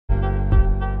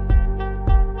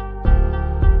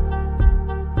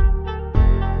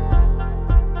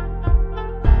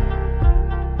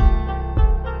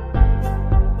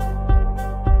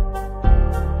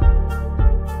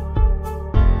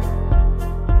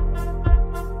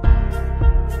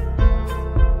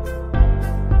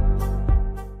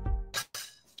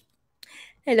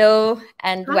Hello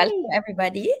and welcome, Hi.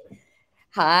 everybody.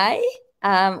 Hi.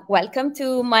 Welcome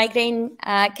to Migraine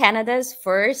Canada's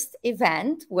first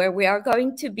event, where we are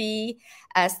going to be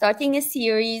starting a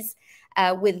series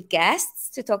with guests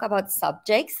to talk about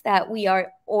subjects that we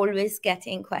are always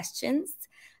getting questions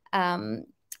um,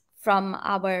 from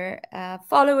our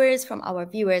followers, from our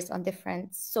viewers on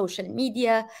different social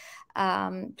media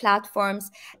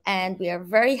platforms. And we are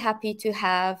very happy to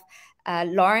have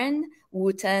Lauren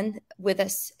Wooten with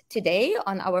us today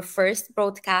on our first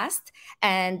broadcast.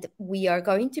 And we are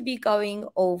going to be going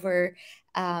over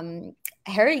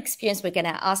her experience. We're going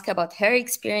to ask about her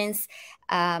experience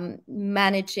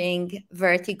managing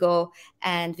vertigo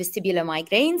and vestibular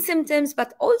migraine symptoms,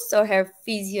 but also her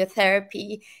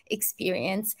physiotherapy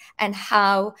experience and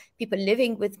how people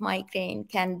living with migraine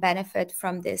can benefit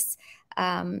from this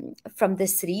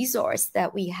resource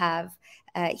that we have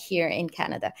here in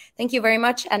Canada. Thank you very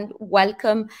much and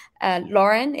welcome,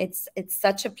 Lauren. It's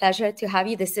such a pleasure to have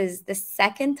you. This is the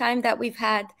second time that we've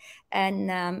had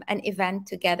an event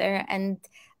together, and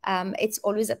it's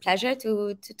always a pleasure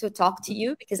to talk to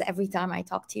you, because every time I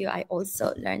talk to you, I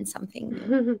also learn something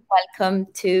new. Welcome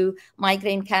to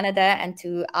Migraine Canada and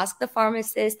to Ask the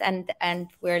Pharmacist, and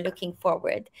we're looking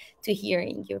forward to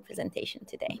hearing your presentation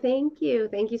today. Thank you.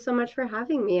 Thank you so much for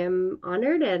having me. I'm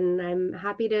honored and I'm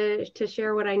happy to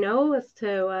share what I know as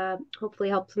to hopefully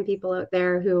help some people out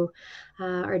there who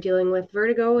are dealing with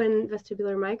vertigo and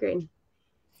vestibular migraine.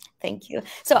 Thank you.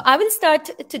 So I will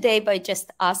start today by just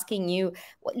asking you,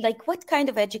 what kind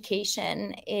of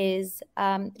education is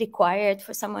required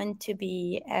for someone to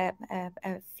be a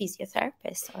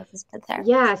physiotherapist or physical therapist?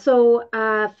 Yeah, so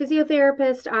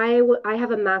physiotherapist, I have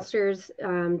a master's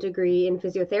degree in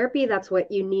physiotherapy. That's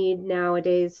what you need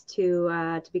nowadays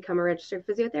to become a registered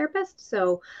physiotherapist.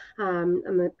 So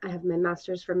I have my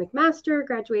master's from McMaster,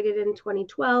 graduated in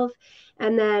 2012.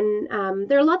 And then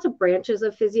there are lots of branches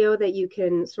of physio that you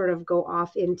can sort of go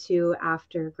off into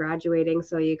after graduating.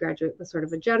 So you graduate with sort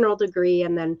of a general degree,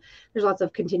 and then there's lots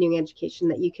of continuing education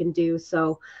that you can do.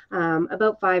 So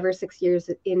about 5 or 6 years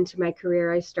into my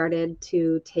career, I started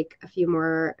to take a few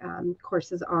more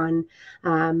courses on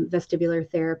vestibular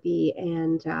therapy,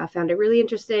 and found it really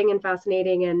interesting and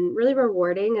fascinating and really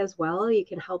rewarding as well. You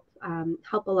can help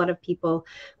a lot of people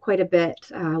quite a bit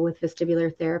with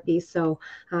vestibular therapy. So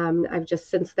I've just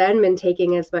since then been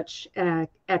taking as much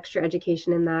extra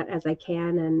education in that as I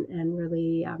can, and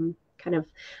really kind of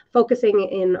focusing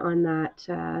in on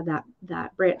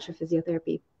that branch of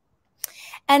physiotherapy.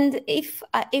 And if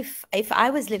I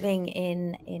was living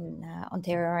in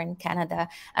Ontario or in Canada,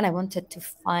 and I wanted to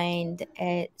find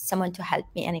someone to help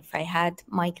me, and if I had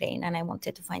migraine and I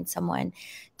wanted to find someone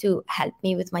to help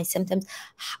me with my symptoms,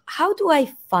 how do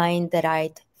I find the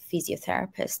right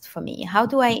physiotherapist for me? How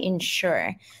do I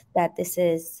ensure that this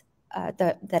is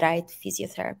the right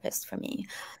physiotherapist for me?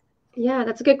 Yeah,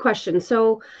 that's a good question.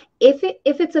 So if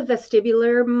it's a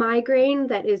vestibular migraine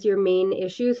that is your main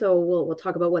issue, so we'll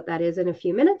talk about what that is in a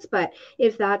few minutes, but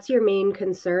if that's your main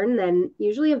concern, then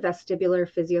usually a vestibular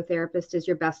physiotherapist is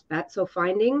your best bet. So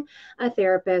finding a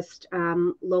therapist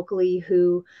locally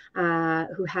who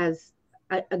has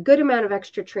a good amount of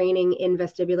extra training in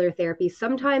vestibular therapy.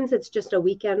 Sometimes it's just a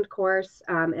weekend course,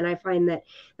 and I find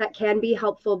that can be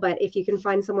helpful. But if you can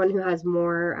find someone who has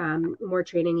more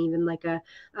training, even like a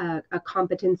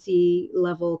competency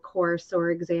level course or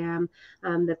exam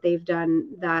that they've done,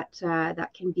 that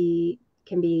can be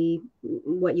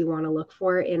what you want to look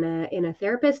for in a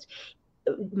therapist.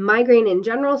 Migraine in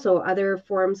general, so other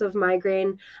forms of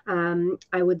migraine,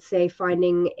 I would say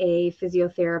finding a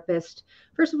physiotherapist,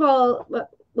 first of all,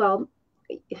 well,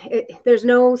 there's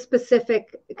no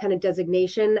specific kind of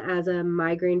designation as a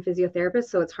migraine physiotherapist,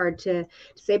 so it's hard to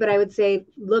say, but I would say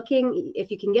looking,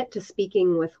 if you can get to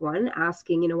speaking with one,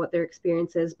 asking, what their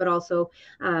experience is, but also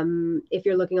if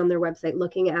you're looking on their website,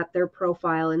 looking at their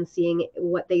profile and seeing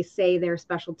what they say their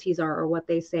specialties are, or what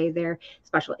they say their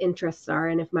special interests are.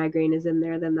 And if migraine is in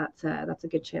there, then that's a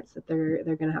good chance that they're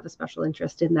going to have a special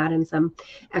interest in that, and some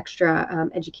extra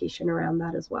education around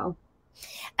that as well.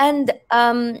 And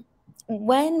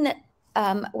when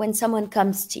someone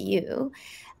comes to you,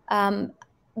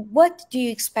 what do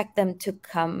you expect them to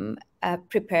come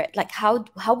prepared? Like how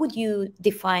would you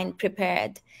define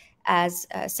prepared as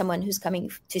someone who's coming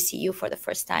to see you for the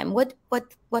first time?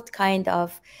 What kind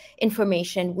of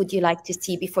information would you like to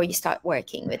see before you start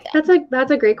working with them?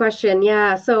 That's a great question.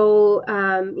 Yeah. So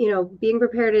being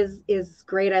prepared is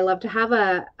great. I love to have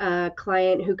a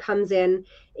client who comes in,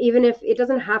 even if it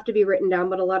doesn't have to be written down,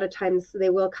 but a lot of times they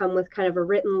will come with kind of a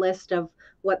written list of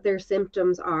what their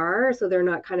symptoms are. So they're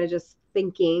not kind of just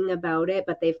thinking about it,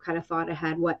 but they've kind of thought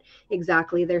ahead what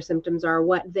exactly their symptoms are,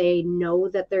 what they know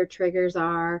that their triggers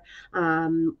are,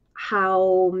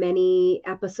 how many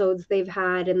episodes they've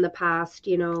had in the past,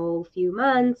 few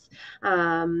months,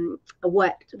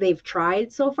 what they've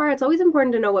tried so far. It's always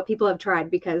important to know what people have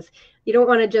tried, because you don't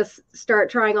want to just start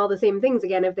trying all the same things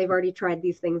again if they've already tried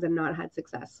these things and not had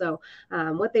success. So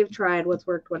what they've tried, what's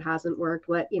worked, what hasn't worked,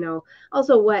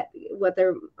 also what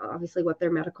their, obviously what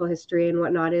their medical history and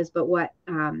whatnot is, but what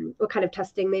kind of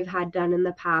testing they've had done in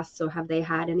the past. So have they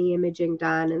had any imaging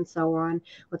done, and so on,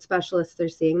 what specialists they're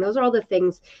seeing. Those are all the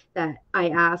things that I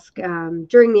ask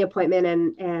during the appointment,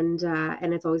 and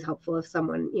it's always helpful if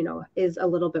someone, is a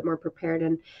little bit more prepared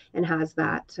and has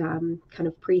that kind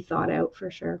of pre-thought out, for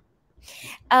sure.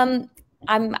 I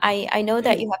know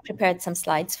that you have prepared some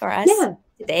slides for us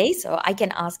today, so I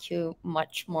can ask you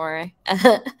much more.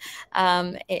 But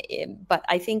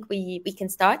I think we can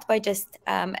start by just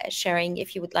sharing,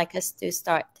 if you would like us to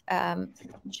start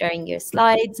sharing your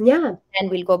slides. Yeah.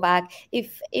 And we'll go back.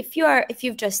 If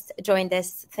you've just joined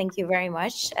us, thank you very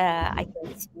much. I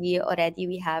can see already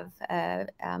we have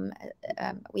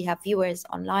viewers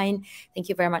online. Thank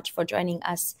you very much for joining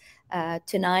us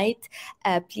tonight.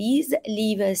 Please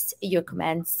leave us your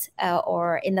comments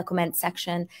or in the comment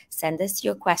section, send us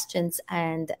your questions,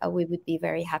 and we would be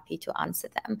very happy to answer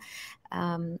them.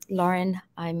 Lauren,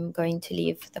 I'm going to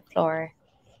leave the floor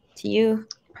to you.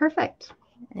 Perfect.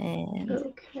 And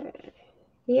okay.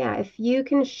 Yeah, if you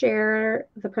can share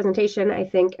the presentation, I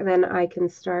think, and then I can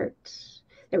start.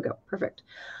 There we go. Perfect.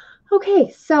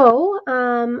 Okay, so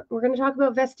we're going to talk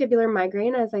about vestibular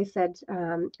migraine, as I said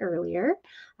earlier.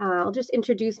 I'll just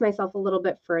introduce myself a little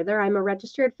bit further. I'm a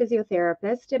registered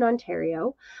physiotherapist in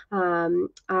Ontario.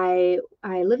 I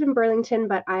live in Burlington,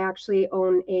 but I actually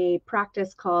own a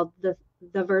practice called the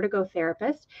Vertigo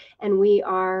Therapist, and we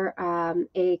are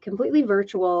a completely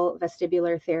virtual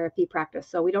vestibular therapy practice.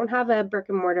 So we don't have a brick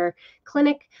and mortar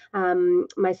clinic.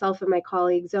 Myself and my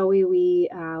colleague Zoe, we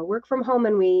work from home,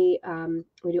 and we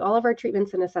do all of our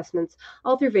treatments and assessments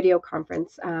all through video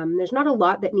conference. There's not a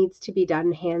lot that needs to be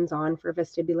done hands-on for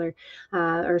vestibular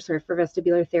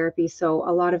therapy. So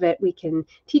a lot of it, we can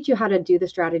teach you how to do the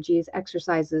strategies,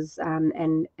 exercises,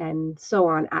 and so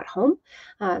on at home.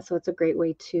 So it's a great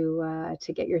way to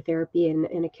get your therapy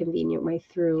in a convenient way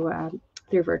through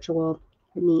virtual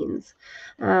means.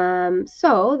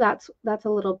 So that's a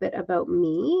little bit about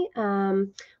me.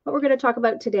 What we're going to talk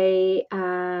about today,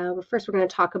 first we're going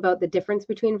to talk about the difference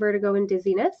between vertigo and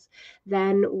dizziness.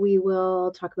 Then we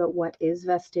will talk about what is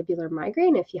vestibular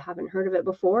migraine, if you haven't heard of it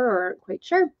before or aren't quite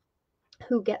sure.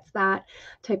 Who gets that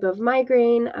type of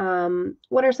migraine?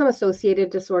 What are some associated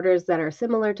disorders that are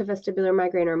similar to vestibular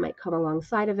migraine or might come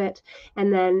alongside of it?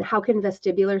 And then how can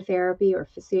vestibular therapy or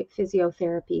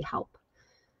physiotherapy help?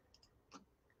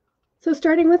 So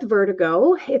starting with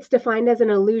vertigo, it's defined as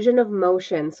an illusion of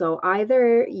motion. So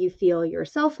either you feel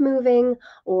yourself moving,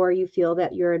 or you feel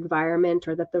that your environment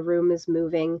or that the room is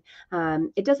moving.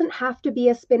 It doesn't have to be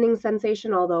a spinning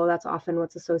sensation, although that's often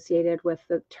what's associated with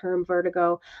the term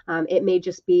vertigo. It may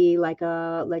just be like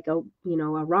a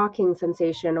rocking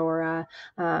sensation, or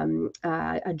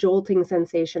a jolting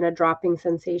sensation, a dropping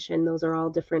sensation. Those are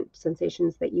all different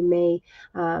sensations that you may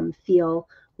feel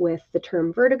with the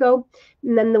term vertigo.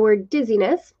 And then the word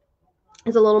dizziness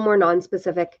is a little more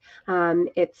non-specific.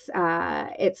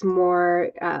 It's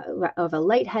more of a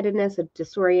lightheadedness, a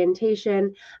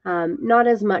disorientation, not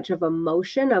as much of a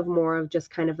motion, of more of just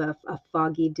kind of a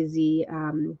foggy, dizzy,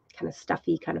 kind of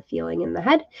stuffy kind of feeling in the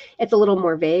head. It's a little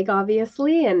more vague,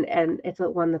 obviously, and it's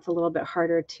one that's a little bit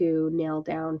harder to nail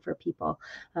down for people.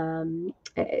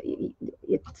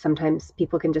 Sometimes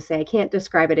people can just say, I can't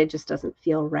describe it, it just doesn't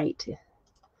feel right.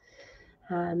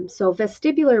 So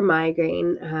vestibular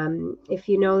migraine, if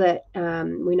you know that,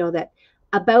 we know that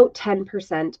about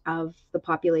 10% of the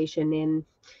population in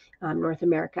North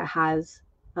America has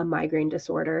a migraine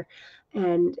disorder.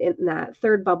 And in that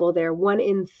third bubble there, 1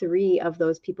 in 3 of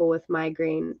those people with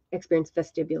migraine experience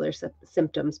vestibular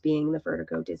symptoms, being the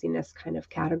vertigo, dizziness kind of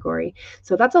category.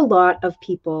 So that's a lot of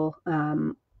people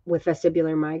with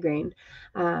vestibular migraine.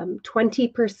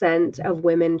 20% of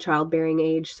women childbearing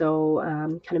age, so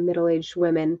kind of middle-aged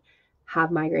women, have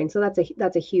migraine. So that's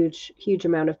a huge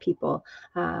amount of people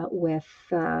with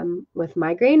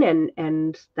migraine,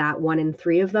 and that 1 in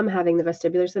 3 of them having the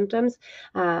vestibular symptoms.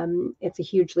 It's a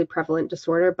hugely prevalent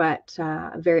disorder, but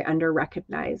very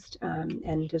under-recognized,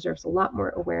 and deserves a lot more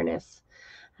awareness.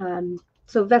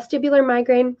 So vestibular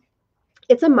migraine,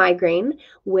 it's a migraine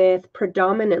with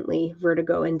predominantly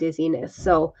vertigo and dizziness.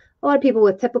 So a lot of people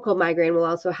with typical migraine will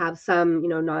also have some,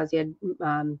 nausea,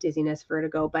 dizziness,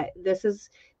 vertigo, but this is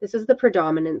the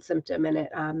predominant symptom,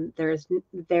 and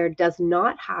there does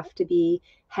not have to be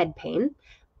head pain,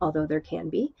 although there can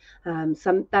be.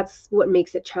 That's what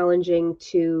makes it challenging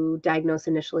to diagnose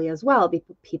initially as well.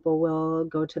 People will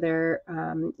go to their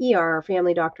ER or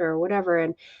family doctor or whatever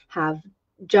and have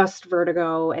just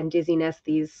vertigo and dizziness,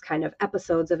 these kind of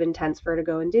episodes of intense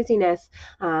vertigo and dizziness,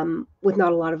 with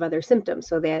not a lot of other symptoms.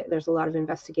 So there's a lot of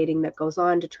investigating that goes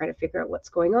on to try to figure out what's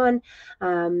going on.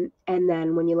 And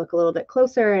then when you look a little bit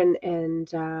closer and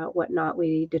whatnot,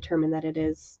 we determine that it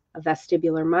is a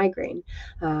vestibular migraine,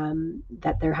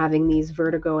 that they're having these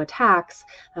vertigo attacks.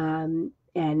 And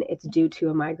it's due to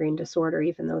a migraine disorder,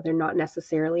 even though they're not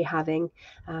necessarily having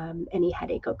any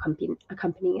headache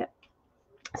accompanying it.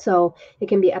 So it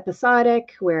can be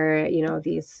episodic, where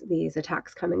these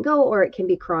attacks come and go, or it can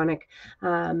be chronic,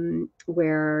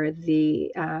 where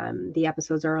the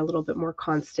episodes are a little bit more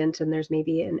constant, and there's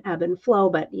maybe an ebb and flow,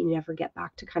 but you never get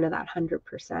back to kind of that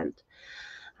 100%.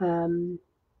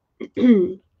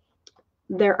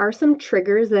 There are some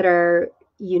triggers that are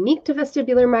unique to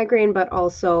vestibular migraine, but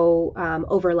also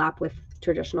overlap with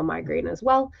traditional migraine as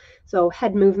well. So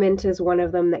head movement is one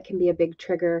of them that can be a big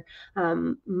trigger.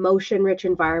 Motion-rich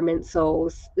environments.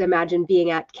 So imagine being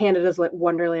at Canada's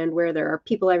Wonderland, where there are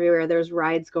people everywhere. There's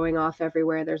rides going off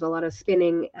everywhere. There's a lot of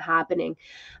spinning happening.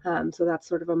 So that's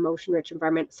sort of a motion-rich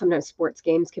environment. Sometimes sports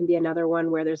games can be another one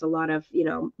where there's a lot of,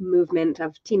 movement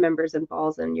of team members and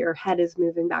balls, and your head is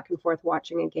moving back and forth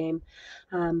watching a game.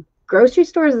 Grocery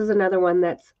stores is another one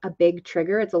that's a big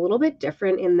trigger. It's a little bit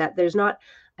different in that there's not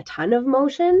a ton of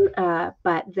motion,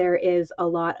 but there is a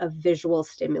lot of visual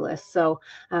stimulus. So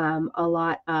a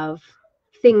lot of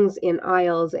things in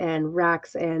aisles and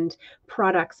racks and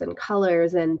products and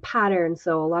colors and patterns.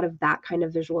 So a lot of that kind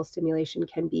of visual stimulation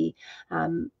can be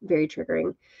very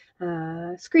triggering.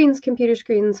 Screens, computer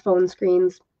screens, phone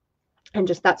screens, and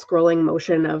just that scrolling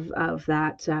motion of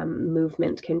that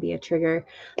movement can be a trigger.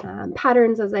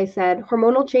 Patterns, as I said,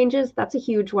 hormonal changes, that's a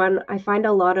huge one. I find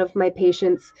a lot of my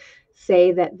patients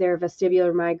say that their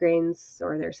vestibular migraines,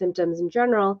 or their symptoms in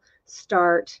general,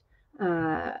 start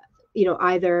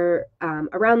either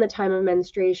around the time of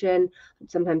menstruation,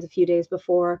 sometimes a few days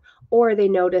before, or they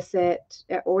notice it,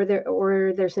 or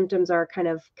their symptoms are kind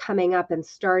of coming up and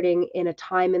starting in a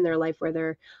time in their life where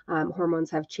their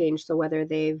hormones have changed. So whether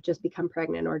they've just become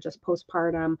pregnant, or just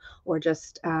postpartum, or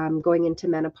just going into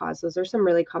menopause, those are some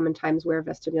really common times where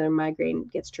vestibular migraine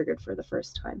gets triggered for the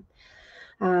first time.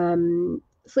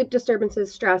 Sleep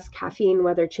disturbances, stress, caffeine,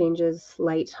 weather changes,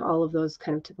 light, all of those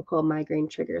kind of typical migraine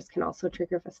triggers can also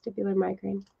trigger vestibular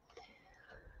migraine.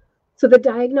 So the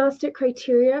diagnostic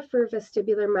criteria for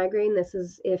vestibular migraine, this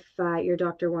is if your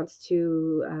doctor wants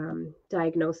to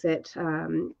diagnose it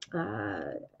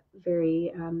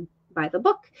very by the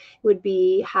book, would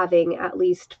be having at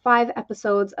least 5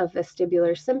 episodes of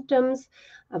vestibular symptoms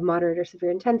of moderate or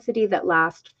severe intensity that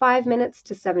last 5 minutes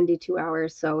to 72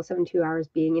 hours. So 72 hours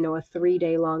being, a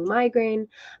 3-day long migraine,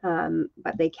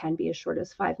 but they can be as short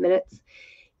as 5 minutes.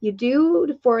 You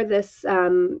do, for this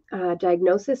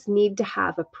diagnosis, need to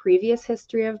have a previous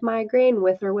history of migraine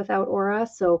with or without aura.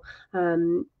 So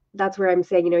that's where I'm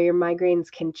saying, your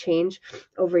migraines can change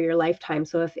over your lifetime.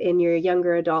 So if in your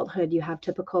younger adulthood you have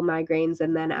typical migraines,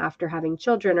 and then after having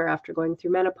children or after going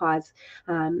through menopause,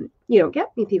 you don't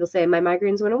get me. People say, my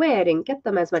migraines went away, I didn't get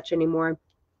them as much anymore.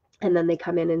 And then they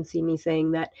come in and see me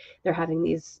saying that they're having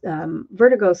these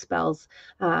vertigo spells.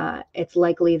 It's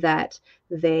likely that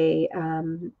that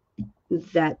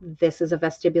this is a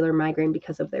vestibular migraine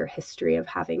because of their history of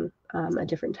having a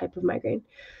different type of migraine.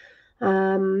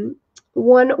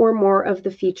 One or more migraine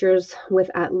features with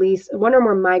at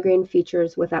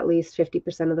least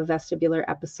 50% of the vestibular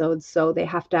episodes. So they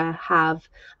have to have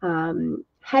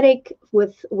headache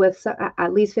with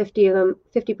at least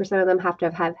 50% of them have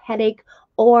to have headache,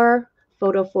 or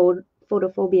photophobia,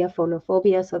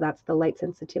 phonophobia. So that's the light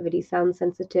sensitivity, sound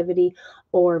sensitivity,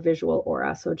 or visual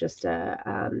aura. So just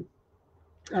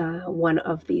one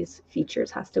of these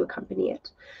features has to accompany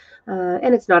it.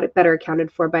 And it's not better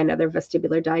accounted for by another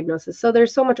vestibular diagnosis. So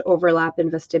there's so much overlap in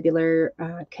vestibular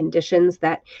conditions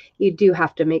that you do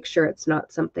have to make sure it's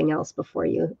not something else before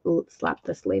you slap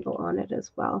this label on it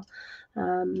as well.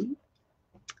 Who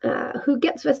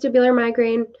gets vestibular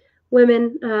migraine?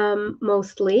 Women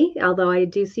mostly, although I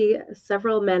do see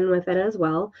several men with it as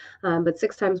well, but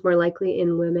 6 times more likely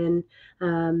in women.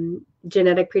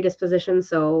 Genetic predisposition.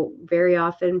 So very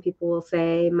often people will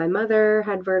say, my mother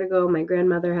had vertigo, my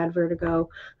grandmother had vertigo.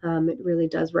 It really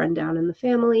does run down in the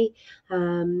family.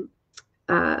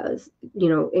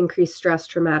 increased stress,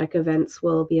 traumatic events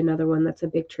will be another one that's a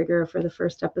big trigger for the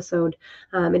first episode.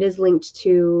 It is linked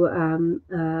to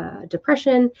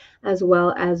depression, as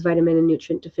well as vitamin and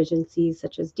nutrient deficiencies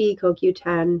such as D,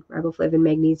 CoQ10, riboflavin,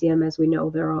 magnesium. As we know,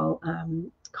 they're all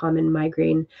common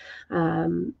migraine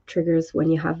triggers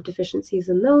when you have deficiencies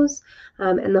in those.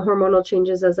 And the hormonal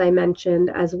changes, as I mentioned,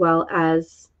 as well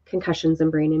as concussions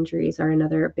and brain injuries are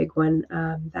another big one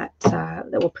that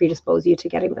will predispose you to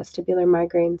getting vestibular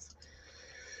migraines.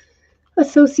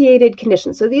 Associated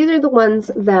conditions. So these are the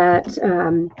ones that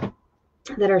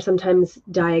that are sometimes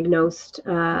diagnosed,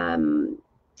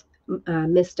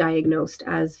 misdiagnosed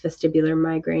as vestibular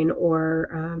migraine or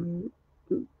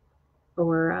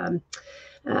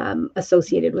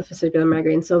associated with vestibular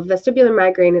migraine. So vestibular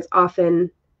migraine is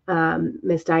often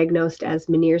misdiagnosed as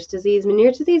Meniere's disease.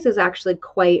 Meniere's disease is actually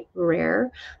quite rare.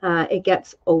 It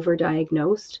gets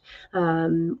overdiagnosed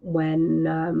when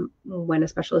a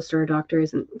specialist or a doctor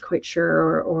isn't quite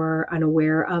sure or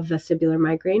unaware of vestibular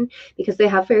migraine, because they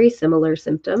have very similar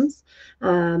symptoms.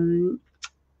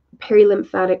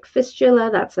 Perilymphatic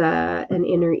fistula, that's an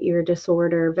inner ear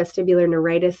disorder. Vestibular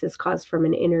neuritis is caused from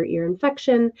an inner ear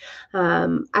infection.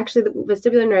 Actually, the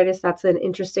vestibular neuritis, that's an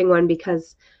interesting one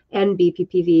and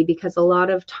BPPV, because a lot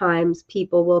of times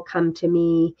people will come to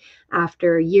me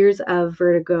after years of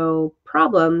vertigo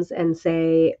problems and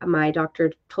say, my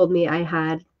doctor told me I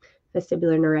had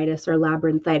vestibular neuritis or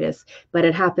labyrinthitis, but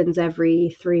it happens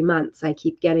every 3 months. I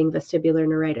keep getting vestibular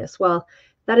neuritis. Well,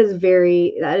 that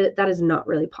is not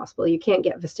really possible. You can't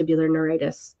get vestibular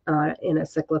neuritis in a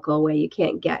cyclical way. You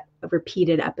can't get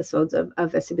repeated episodes of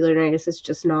vestibular neuritis. It's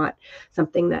just not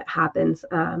something that happens.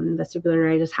 Vestibular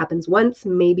neuritis happens once,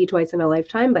 maybe twice in a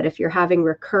lifetime, but if you're having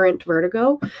recurrent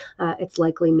vertigo, it's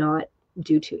likely not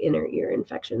due to inner ear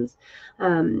infections.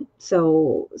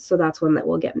 So that's one that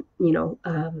will get,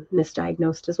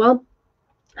 misdiagnosed as well.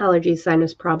 Allergies,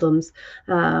 sinus problems.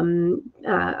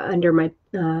 Under my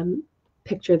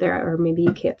picture there, or maybe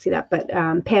you can't see that, but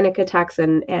panic attacks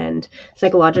and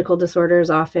psychological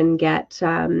disorders often get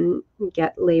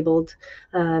labeled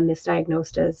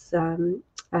misdiagnosed as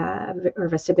or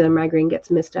vestibular migraine gets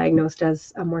misdiagnosed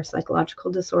as a more psychological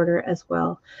disorder as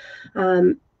well.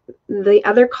 The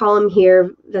other column here,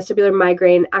 vestibular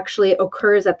migraine, actually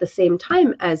occurs at the same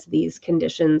time as these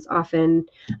conditions often.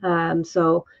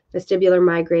 So vestibular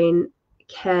migraine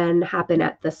can happen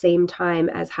at the same time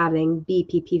as having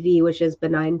BPPV, which is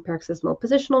benign paroxysmal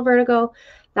positional vertigo.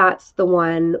 That's the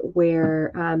one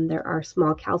where there are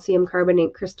small calcium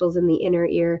carbonate crystals in the inner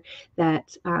ear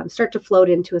that start to float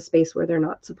into a space where they're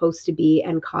not supposed to be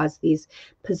and cause these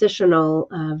positional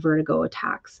vertigo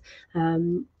attacks.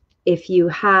 If you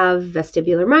have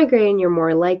vestibular migraine, you're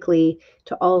more likely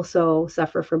to also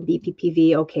suffer from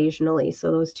BPPV occasionally.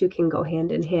 So those two can go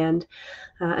hand in hand.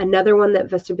 Another one that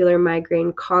vestibular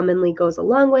migraine commonly goes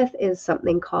along with is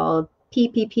something called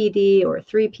PPPD or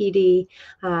 3PD.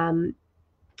 And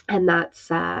that's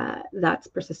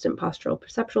persistent postural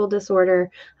perceptual disorder.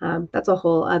 That's a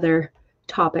whole other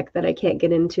topic that I can't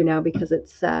get into now because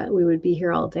it's we would be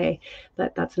here all day,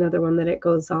 but that's another one that it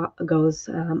goes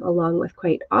along with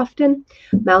quite often.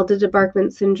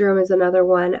 Malda-Debarkman syndrome is another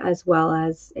one, as well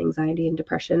as anxiety and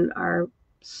depression are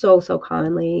so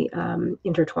commonly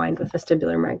intertwined with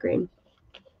vestibular migraine.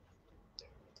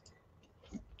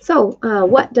 So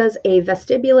what does a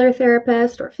vestibular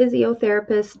therapist or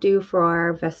physiotherapist do for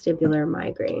our vestibular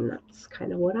migraine? That's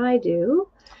kind of what I do.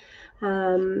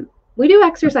 We do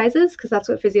exercises because that's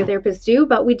what physiotherapists do,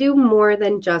 but we do more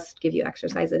than just give you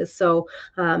exercises. So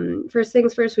first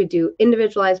things first, we do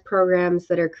individualized programs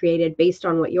that are created based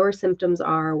on what your symptoms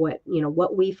are, what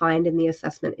we find in the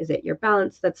assessment. Is it your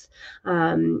balance that's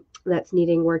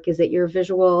needing work? Is it your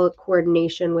visual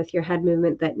coordination with your head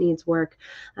movement that needs work?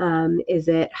 Is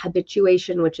it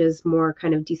habituation, which is more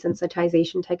kind of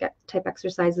desensitization type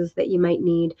exercises that you might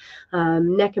need?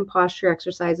 Neck and posture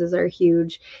exercises are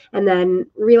huge. And then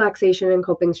relaxation and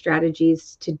coping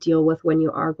strategies to deal with when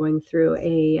you are going through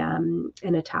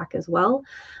an attack as well.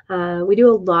 We do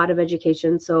a lot of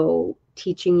education, so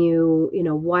teaching you,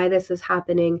 why this is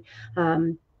happening,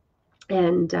 and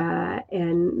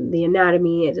the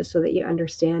anatomy, just so that you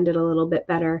understand it a little bit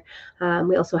better.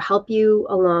 We also help you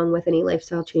along with any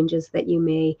lifestyle changes that you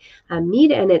may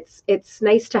need, and it's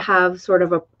nice to have sort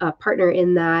of a partner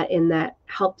in that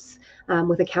helps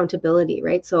with accountability,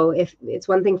 right? So if it's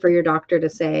one thing for your doctor to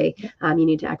say you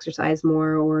need to exercise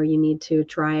more or you need to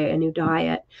try a new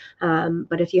diet,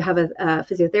 but if you have a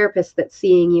physiotherapist that's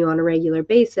seeing you on a regular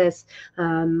basis,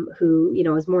 who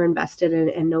is more invested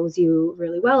and knows you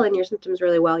really well and your symptoms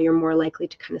really well, you're more likely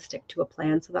to kind of stick to a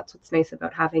plan. So that's what's nice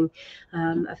about having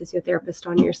a physiotherapist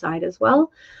on your side as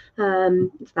well.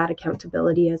 It's that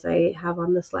accountability, as I have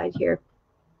on the slide here.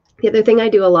 The other thing I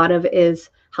do a lot of is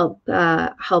help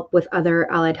with other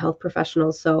allied health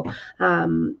professionals. So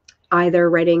either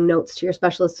writing notes to your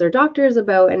specialists or doctors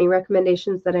about any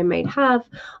recommendations that I might have,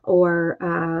 or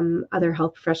other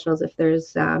health professionals if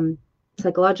there's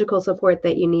psychological support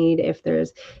that you need, if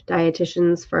there's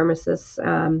dietitians, pharmacists,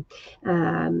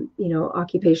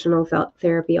 occupational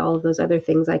therapy, all of those other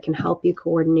things, I can help you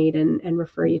coordinate and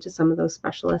refer you to some of those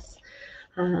specialists.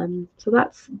 So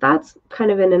that's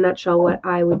kind of in a nutshell what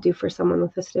I would do for someone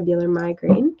with vestibular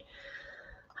migraine.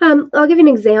 I'll give you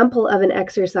an example of an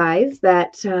exercise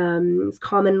that is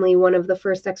commonly one of the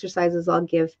first exercises I'll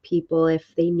give people if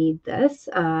they need this.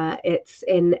 It's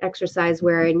an exercise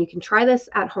where, and you can try this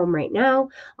at home right now,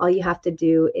 all you have to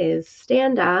do is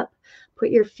stand up, put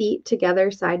your feet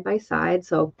together side by side.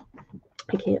 So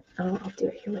I'll do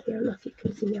it here with you. I don't know if you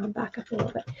can see me. I'll back up a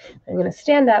little bit. I'm going to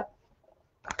stand up,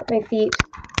 put my feet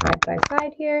side by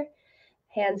side here,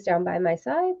 hands down by my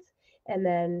sides, and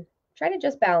then try to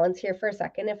just balance here for a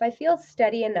second. If I feel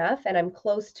steady enough and I'm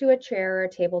close to a chair or a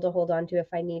table to hold on to if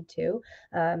I need to,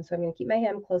 so I'm going to keep my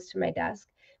hand close to my desk,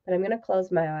 but I'm going to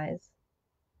close my eyes.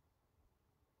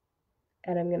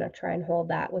 And I'm going to try and hold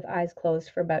that with eyes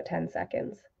closed for about 10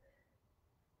 seconds.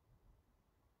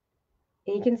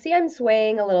 And you can see I'm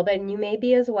swaying a little bit, and you may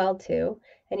be as well too.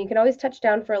 And you can always touch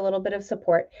down for a little bit of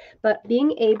support. But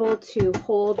being able to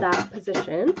hold that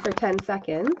position for 10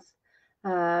 seconds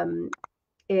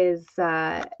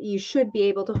you should be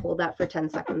able to hold that for 10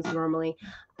 seconds normally.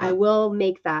 I will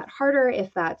make that harder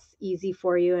if that's easy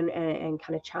for you and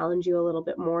kind of challenge you a little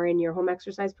bit more in your home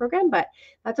exercise program. But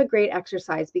that's a great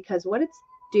exercise because what it's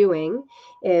doing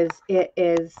is it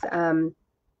is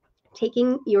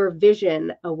taking your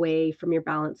vision away from your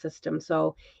balance system.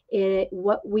 So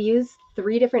what we use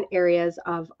 3 different areas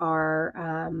of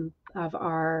our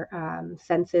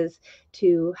senses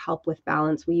to help with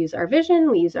balance. We use our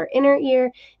vision, we use our inner ear,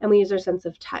 and we use our sense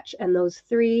of touch. And those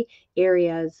 3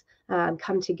 areas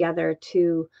come together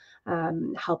to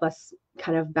help us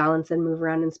kind of balance and move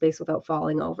around in space without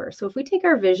falling over. So if we take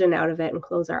our vision out of it and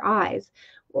close our eyes,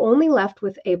 we're only left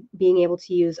with being able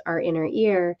to use our inner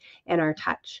ear and our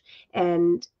touch.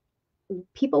 And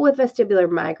people with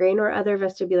vestibular migraine or other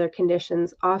vestibular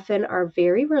conditions often are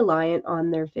very reliant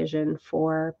on their vision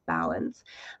for balance.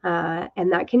 And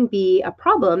that can be a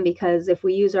problem because if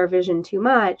we use our vision too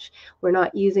much, we're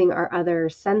not using our other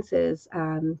senses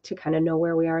to kind of know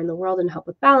where we are in the world and help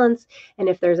with balance. And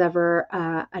if there's ever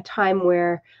a time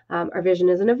where our vision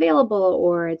isn't available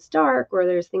or it's dark or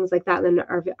there's things like that, then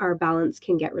our balance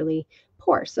can get really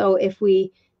poor. So if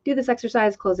we do this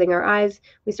exercise, closing our eyes,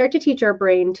 we start to teach our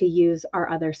brain to use our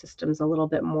other systems a little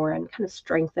bit more and kind of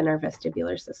strengthen our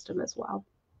vestibular system as well.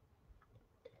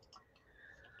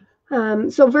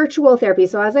 So virtual therapy.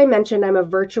 So as I mentioned, I'm a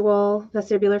virtual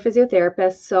vestibular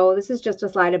physiotherapist. So this is just a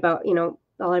slide about,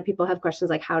 a lot of people have questions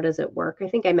like, how does it work? I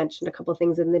think I mentioned a couple of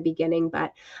things in the beginning,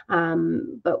 but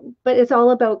it's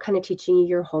all about kind of teaching you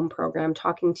your home program,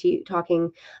 talking through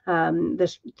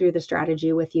the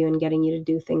strategy with you and getting you to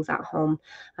do things at home.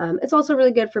 It's also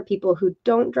really good for people who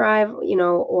don't drive,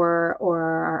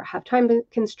 or have time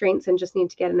constraints and just need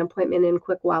to get an appointment in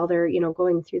quick while they're,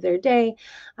 going through their day.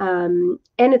 And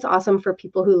it's awesome for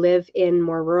people who live in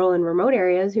more rural and remote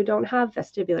areas who don't have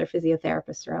vestibular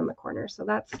physiotherapists around the corner. So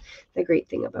that's the great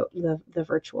thing about the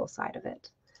virtual side of it.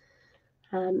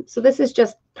 So this is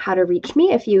just how to reach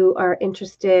me if you are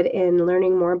interested in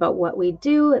learning more about what we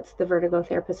do. It's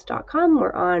thevertigotherapist.com.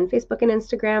 We're on Facebook and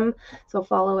Instagram, so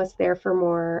follow us there for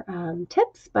more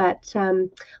tips. But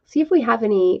see if we have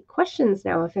any questions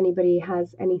now, if anybody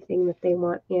has anything that they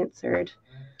want answered.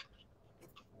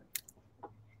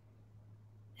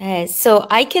 So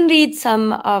I can read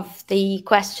some of the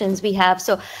questions we have.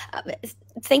 So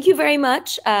thank you very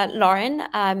much, Lauren.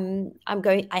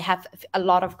 I have a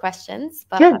lot of questions,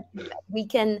 but we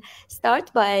can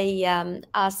start by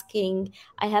asking,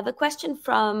 I have a question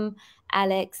from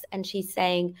Alex, and she's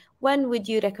saying, when would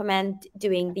you recommend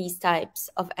doing these types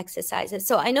of exercises?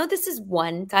 So I know this is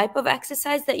one type of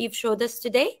exercise that you've showed us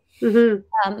today,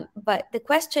 but the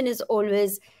question is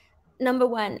always, number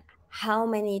one, how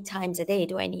many times a day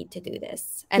do I need to do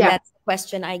this? And that's the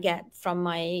question I get from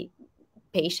my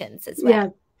patients as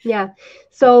well. Yeah.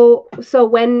 So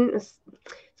when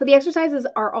So the exercises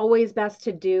are always best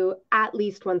to do at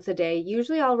least once a day.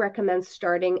 Usually I'll recommend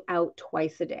starting out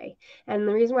twice a day. And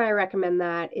the reason why I recommend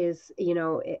that is,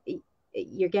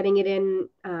 you're getting it in,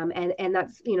 and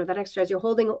that's, that exercise you're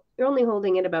only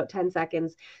holding it about 10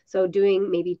 seconds. So doing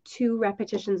maybe 2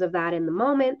 repetitions of that in the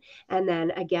moment, and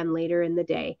then again later in the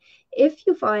day. If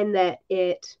you find that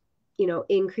it,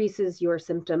 increases your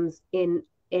symptoms in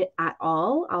it at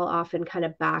all, I'll often kind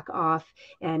of back off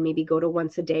and maybe go to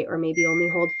once a day, or maybe only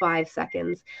hold 5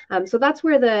 seconds. So that's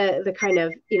where the kind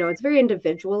of, it's very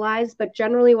individualized, but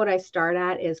generally what I start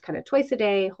at is kind of twice a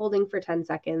day, holding for 10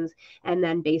 seconds. And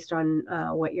then based on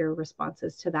what your response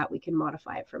is to that, we can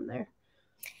modify it from there.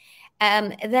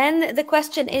 Then the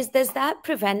question is, does that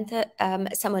prevent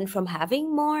someone from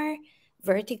having more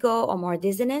vertigo or more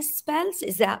dizziness spells?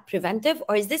 Is that preventive,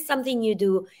 or is this something you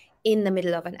do in the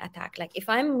middle of an attack? Like if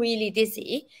I'm really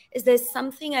dizzy, is there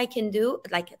something I can do?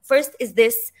 Like first, is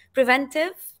this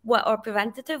preventive or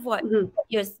preventative, what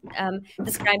you're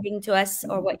describing to us,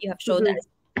 or what you have showed us?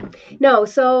 No,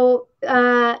 so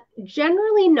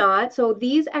generally not. So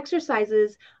these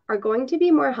exercises are going to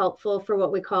be more helpful for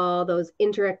what we call those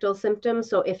interictal symptoms.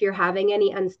 So if you're having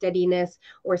any unsteadiness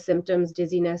or symptoms,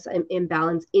 dizziness,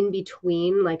 imbalance in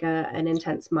between like an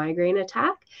intense migraine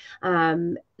attack,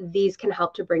 these can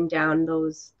help to bring down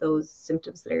those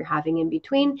symptoms that you're having in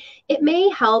between. It may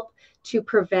help to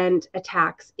prevent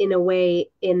attacks in a way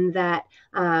in that,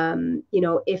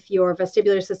 if your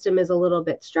vestibular system is a little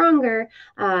bit stronger,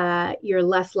 you're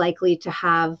less likely to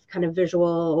have kind of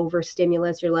visual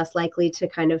overstimulus. You're less likely to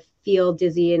kind of feel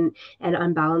dizzy and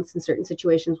unbalanced in certain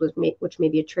situations, which may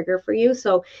be a trigger for you.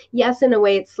 So yes, in a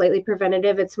way, it's slightly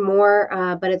preventative. It's more,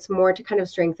 but it's more to kind of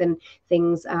strengthen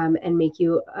things and make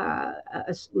you,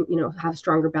 have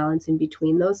stronger balance in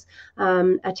between those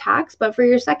attacks. But for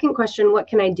your second question, what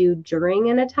can I do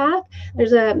during an attack?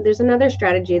 There's another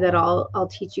strategy that I'll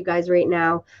teach you guys right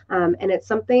now, and it's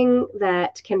something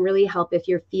that can really help if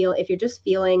you're just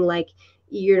feeling like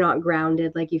you're not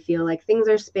grounded, like you feel like things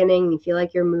are spinning, you feel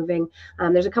like you're moving.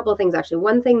 There's a couple of things actually.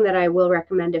 One thing that I will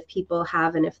recommend if people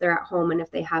have, and if they're at home and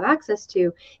if they have access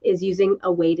to, is using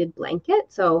a weighted blanket.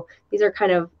 So these are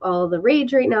kind of all the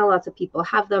rage right now. Lots of people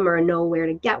have them or know where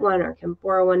to get one or can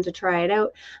borrow one to try it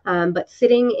out. But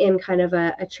sitting in kind of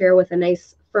a chair with a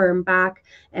nice firm back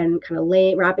and kind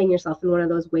of wrapping yourself in one of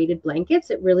those weighted blankets,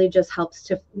 it really just helps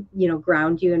to,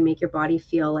 ground you and make your body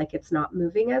feel like it's not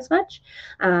moving as much.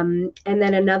 And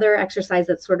then another exercise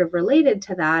that's sort of related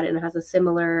to that and has a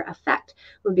similar effect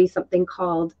would be something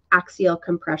called axial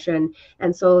compression.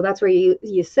 And so that's where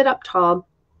you sit up tall,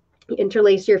 you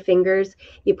interlace your fingers,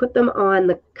 you put them on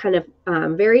the kind of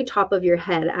very top of your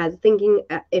head, as thinking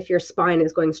if your spine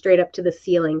is going straight up to the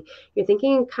ceiling. You're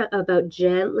thinking about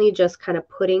gently just kind of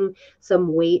putting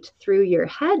some weight through your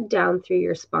head, down through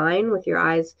your spine with your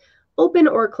eyes open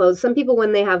or closed. Some people,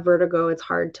 when they have vertigo, it's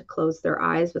hard to close their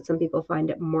eyes, but some people find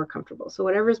it more comfortable. So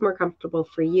whatever is more comfortable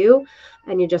for you,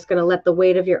 and you're just going to let the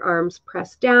weight of your arms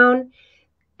press down,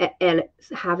 and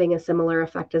having a similar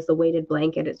effect as the weighted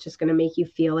blanket. It's just going to make you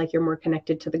feel like you're more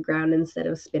connected to the ground instead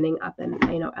of spinning up and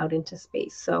out into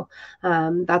space. So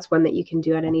that's one that you can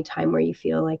do at any time where you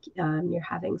feel like you're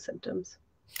having symptoms.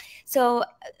 So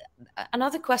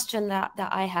another question that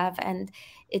I have, and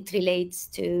it relates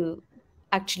to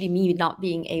actually me not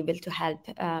being able to help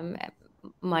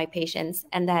my patients,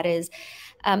 and that is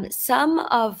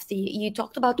you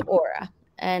talked about aura,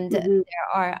 and there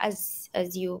are, as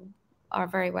you are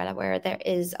very well aware, there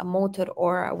is a motor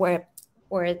aura where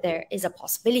there is a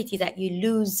possibility that you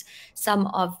lose some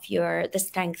of the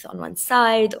strength on one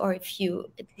side, or if you're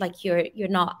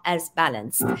not as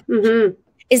balanced.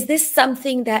 Is this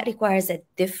something that requires a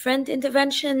different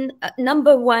intervention?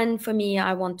 Number one, for me,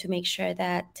 I want to make sure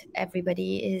that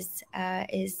everybody is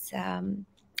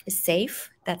safe.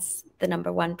 That's the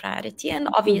number one priority. And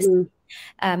obviously,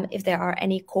 if there are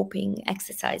any coping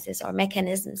exercises or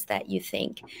mechanisms that you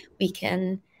think we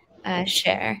can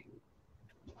share.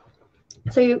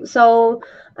 So you're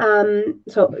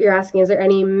asking, is there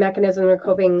any mechanism or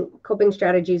coping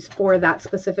strategies for that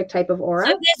specific type of aura?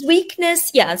 So there's weakness.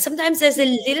 Yeah, sometimes there's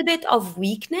a little bit of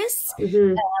weakness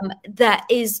that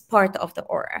is part of the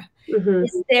aura.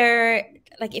 Is there,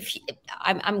 like,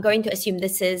 I'm going to assume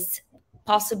this is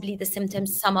possibly the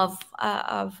symptoms. Some of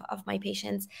my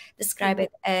patients describe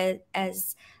it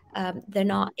as they're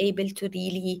not able to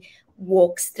really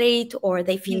walk straight, or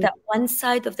they feel that one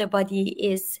side of their body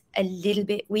is a little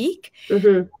bit weak,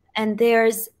 and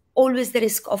there's always the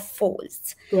risk of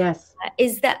falls. Yes.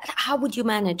 How would you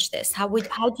manage this? How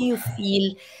do you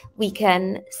feel we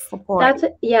can support?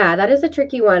 That is a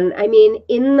tricky one. I mean,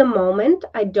 in the moment,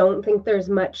 I don't think there's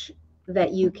much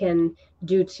that you can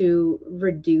do to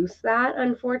reduce that,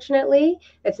 unfortunately.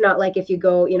 It's not like if you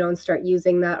go, and start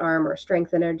using that arm or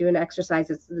strengthen or do an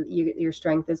exercise, your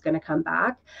strength is going to come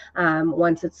back.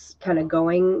 Once it's kind of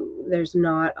going, there's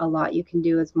not a lot you can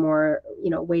do. It's more,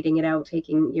 waiting it out,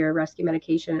 taking your rescue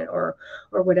medication or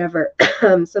whatever.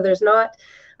 So there's not,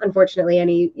 unfortunately,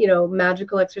 any,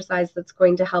 magical exercise that's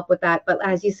going to help with that. But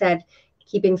as you said,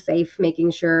 keeping safe, making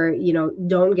sure,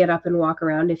 don't get up and walk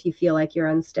around if you feel like you're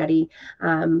unsteady.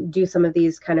 Do some of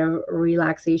these kind of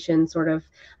relaxation sort of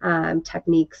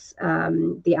techniques,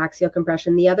 the axial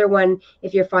compression. The other one,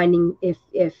 if you're finding, if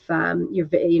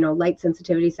you're, light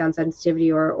sensitivity, sound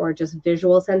sensitivity, or just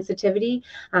visual sensitivity,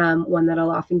 one that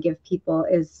I'll often give people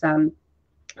is,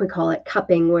 we call it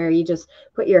cupping, where you just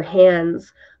put your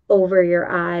hands over your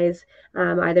eyes,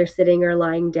 either sitting or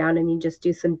lying down, and you just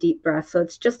do some deep breaths. So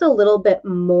it's just a little bit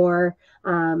more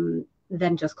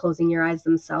than just closing your eyes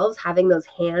themselves. Having those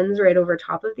hands right over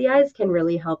top of the eyes can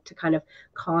really help to kind of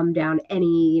calm down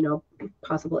any,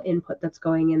 possible input that's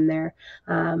going in there.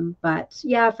 But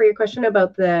yeah, for your question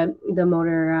about the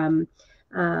motor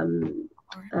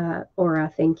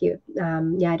aura, thank you.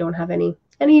 Yeah, I don't have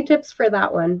any tips for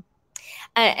that one.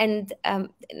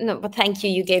 No, but thank you.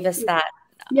 You gave us that.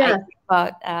 Yeah.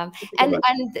 And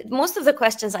most of the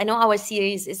questions, I know our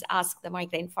series is Ask the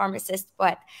Migraine Pharmacist,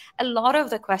 but a lot of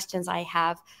the questions I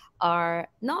have are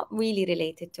not really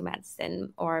related to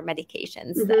medicine or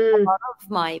medications. A lot of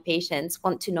my patients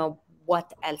want to know,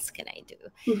 what else can I do?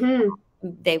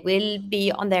 They will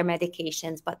be on their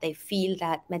medications, but they feel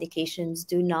that medications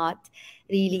do not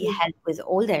really help with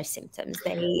all their symptoms.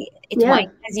 Might,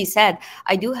 as you said,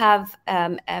 I do have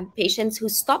patients who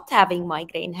stopped having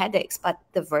migraine headaches, but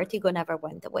the vertigo never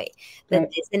went away. The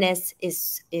dizziness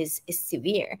is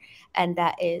severe, and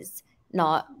that is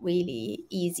not really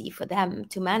easy for them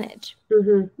to manage.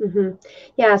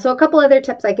 Yeah, so a couple other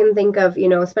tips I can think of,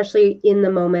 especially in the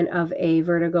moment of a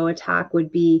vertigo attack,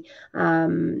 would be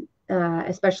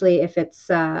especially if it's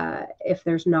if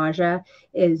there's nausea,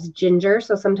 is ginger.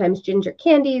 So sometimes ginger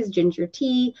candies, ginger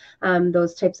tea,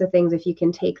 those types of things, if you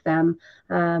can take them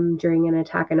during an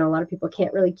attack. I know a lot of people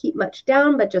can't really keep much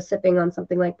down, but just sipping on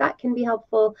something like that can be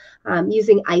helpful.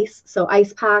 Using ice, so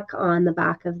ice pack on the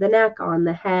back of the neck, on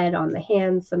the head, on the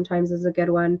hands sometimes is a good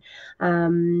one.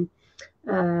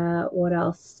 What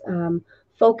else?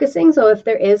 Focusing. So if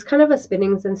there is kind of a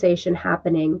spinning sensation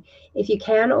happening, if you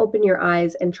can open your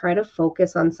eyes and try to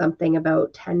focus on something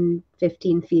about 10,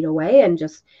 15 feet away and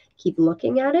just keep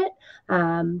looking at it,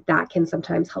 that can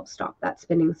sometimes help stop that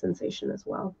spinning sensation as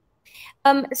well.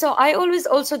 So I always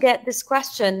also get this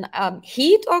question,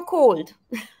 heat or cold?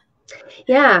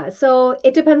 Yeah, so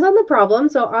it depends on the problem.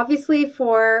 So obviously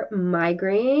for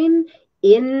migraine,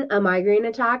 in a migraine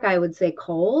attack, I would say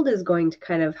cold is going to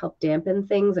kind of help dampen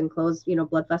things and close,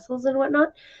 blood vessels and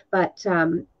whatnot. But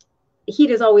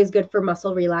heat is always good for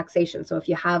muscle relaxation. So if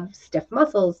you have stiff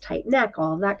muscles, tight neck,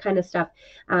 all of that kind of stuff,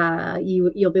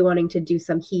 you'll be wanting to do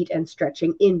some heat and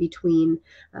stretching in between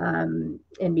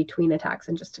attacks,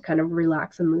 and just to kind of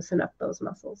relax and loosen up those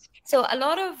muscles. So a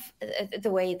lot of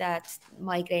the way that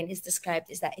migraine is described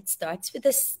is that it starts with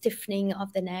a stiffening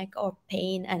of the neck, or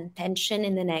pain and tension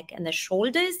in the neck and the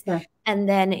shoulders. Yeah. And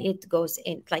then it goes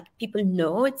in, like, people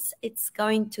know it's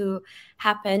going to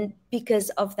happen because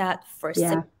of that first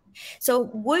symptom. So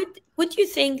would you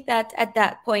think that at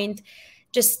that point,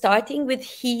 just starting with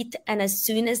heat, and as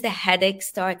soon as the headache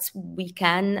starts, we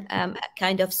can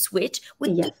kind of switch?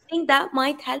 Would you think that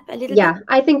might help a little bit? Yeah,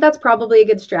 I think that's probably a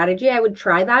good strategy. I would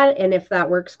try that. And if that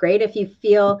works, great. If you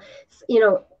feel,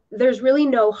 there's really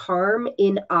no harm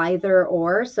in either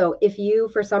or. So if you,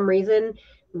 for some reason,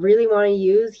 really want to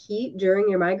use heat during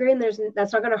your migraine,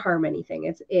 that's not going to harm anything.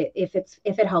 If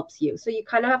it helps you. So you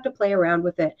kind of have to play around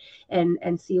with it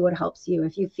and see what helps you.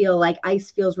 If you feel like ice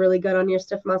feels really good on your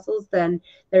stiff muscles, then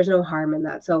there's no harm in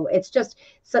that. So it's just,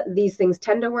 these things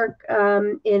tend to work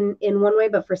in one way,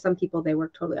 but for some people they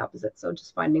work totally opposite. So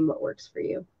just finding what works for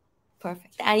you.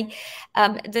 Perfect.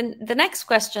 The next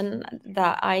question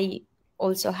that I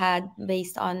also had,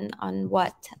 based on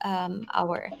what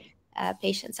our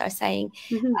patients are saying,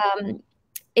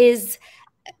 is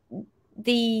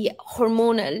the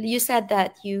hormonal. You said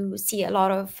that you see a lot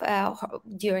of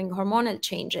during hormonal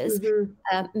changes,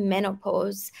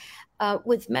 menopause.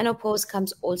 with menopause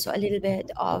comes also a little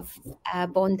bit of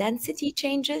bone density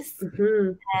changes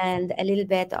Mm-hmm. and a little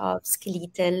bit of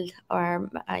skeletal or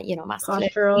muscular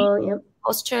Postural, yep.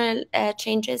 postural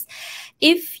changes.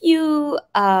 If you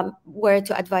were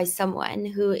to advise someone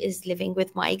who is living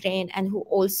with migraine and who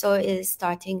also is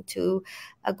starting to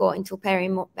go into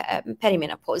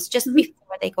perimenopause, just Mm-hmm.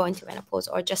 before they go into menopause,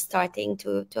 or just starting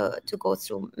to go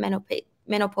through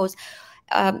menopause,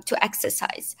 to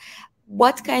exercise,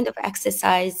 what kind of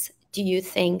exercise do you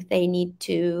think they need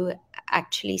to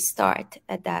actually start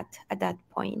at that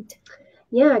point?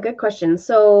 Yeah, good question.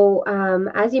 So,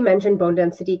 as you mentioned, bone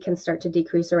density can start to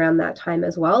decrease around that time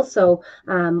as well. So,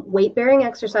 weight-bearing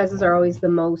exercises are always the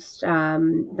most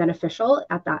beneficial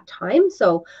at that time.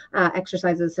 So,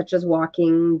 exercises such as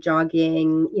walking,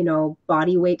 jogging,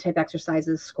 body weight type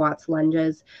exercises, squats,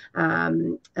 lunges,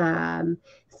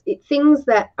 things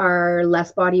that are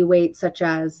less body weight, such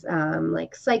as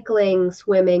like cycling,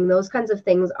 swimming, those kinds of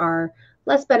things are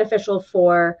less beneficial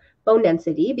for bone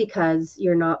density because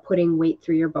you're not putting weight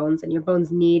through your bones, and your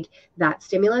bones need that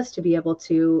stimulus to be able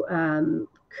to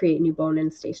create new bone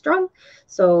and stay strong.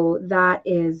 So that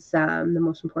is the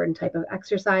most important type of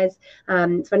exercise.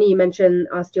 It's funny you mentioned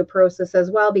osteoporosis as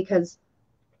well, because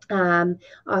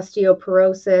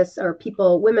osteoporosis, or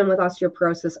women with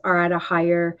osteoporosis, are at a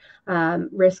higher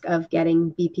risk of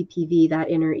getting BPPV,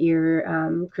 that inner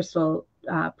ear crystal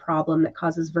problem that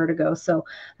causes vertigo. So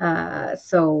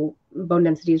bone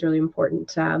density is really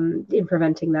important in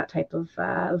preventing that type of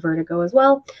vertigo as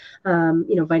well.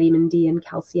 Vitamin D and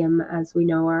calcium, as we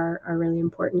know, are really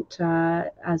important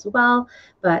as well.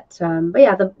 But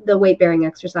yeah, the weight bearing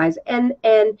exercise and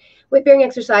weight bearing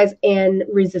exercise and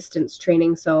resistance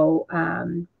training. So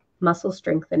muscle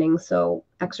strengthening. So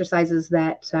exercises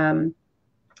that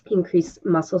increase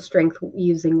muscle strength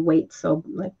using weights. So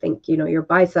I think, your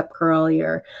bicep curl,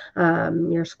 your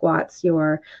squats,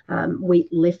 your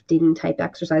weight lifting type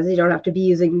exercises. You don't have to be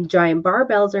using giant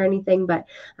barbells or anything, but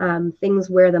things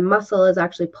where the muscle is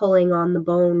actually pulling on the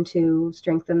bone to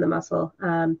strengthen the muscle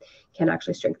can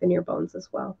actually strengthen your bones as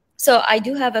well. So I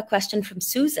do have a question from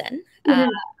Susan, Mm-hmm.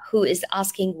 who is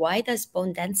asking, why does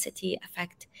bone density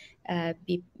affect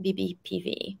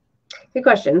BPPV? Good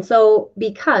question. So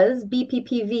because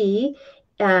BPPV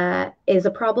is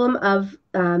a problem of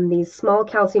these small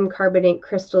calcium carbonate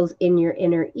crystals in your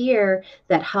inner ear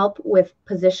that help with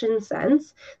position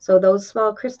sense. So those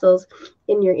small crystals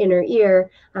in your inner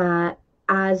ear,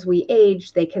 as we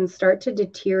age, they can start to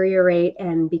deteriorate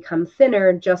and become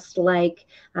thinner, just like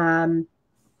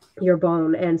your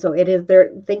bone. And so it is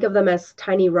there. Think of them as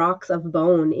tiny rocks of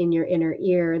bone in your inner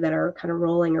ear that are kind of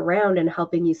rolling around and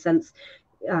helping you sense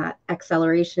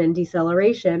acceleration and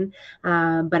deceleration.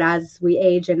 But as we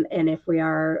age, and if we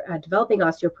are developing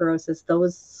osteoporosis,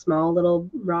 those small little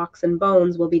rocks and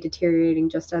bones will be deteriorating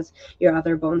just as your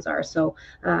other bones are. So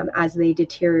as they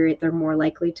deteriorate, they're more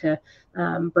likely to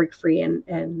break free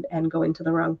and go into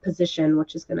the wrong position,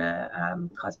 which is going to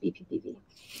cause BPPV.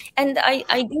 And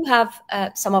I do have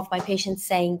some of my patients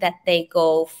saying that they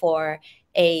go for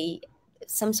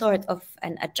some sort of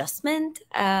an adjustment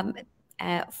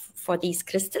for these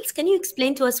crystals. Can you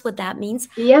explain to us what that means?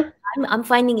 Yeah. I'm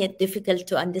finding it difficult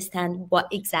to understand what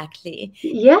exactly.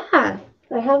 Yeah.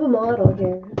 I have a model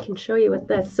here. I can show you with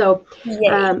this. So,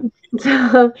 Yay.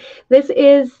 so this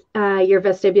is your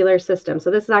vestibular system. So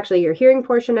this is actually your hearing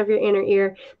portion of your inner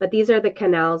ear, but these are the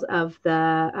canals of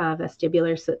the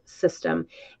vestibular system,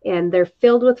 and they're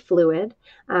filled with fluid.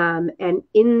 And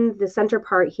in the center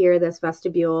part here, this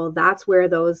vestibule, that's where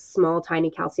those small,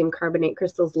 tiny calcium carbonate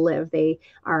crystals live. They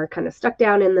are kind of stuck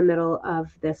down in the middle of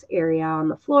this area on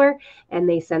the floor, and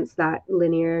they sense that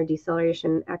linear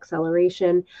deceleration,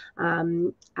 acceleration,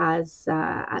 as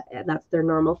that's their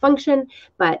normal function.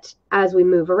 But as we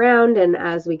move around and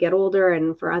as we get older,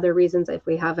 and for other reasons, if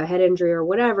we have a head injury or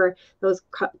whatever, those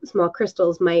small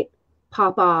crystals might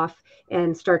pop off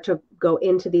and start to go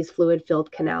into these fluid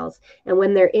filled canals. And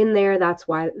when they're in there, that's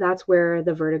where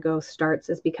the vertigo starts,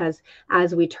 is because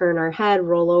as we turn our head,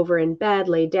 roll over in bed,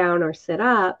 lay down, or sit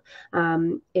up,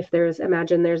 if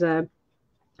I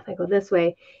go this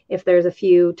way, if there's a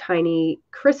few tiny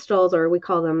crystals, or we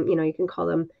call them, you can call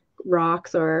them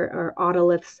rocks or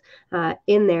otoliths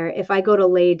in there, if I go to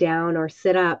lay down or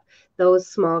sit up, those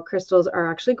small crystals are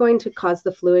actually going to cause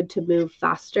the fluid to move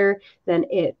faster than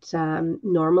it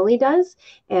normally does.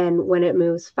 And when it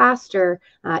moves faster,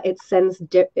 it sends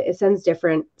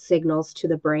different signals to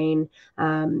the brain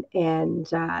than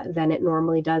it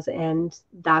normally does. And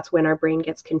that's when our brain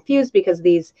gets confused, because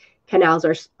these canals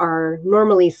are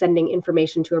normally sending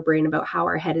information to our brain about how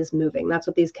our head is moving. That's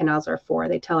what these canals are for.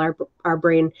 They tell our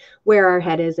brain where our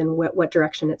head is and what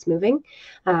direction it's moving.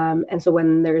 And so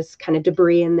when there's kind of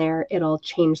debris in there, it'll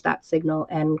change that signal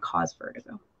and cause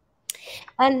vertigo.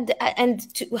 And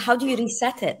how do you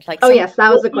reset it? Like, oh yes,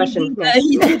 that was the question.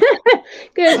 Yes.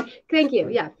 Good, thank you.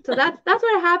 Yeah, so that's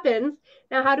what happens.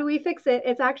 Now, how do we fix it?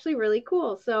 It's actually really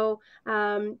cool. So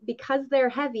because they're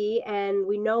heavy and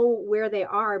we know where they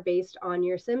are based on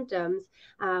your symptoms,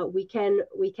 we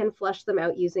can flush them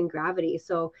out using gravity.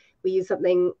 So we use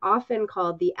something often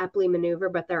called the Epley maneuver,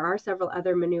 but there are several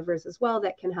other maneuvers as well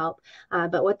that can help.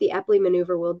 But what the Epley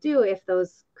maneuver will do, if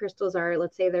those crystals are,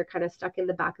 let's say they're kind of stuck in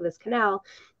the back of this canal,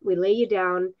 we lay you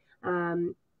down.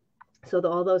 So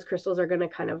all those crystals are going to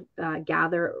kind of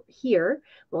gather here.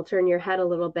 We'll turn your head a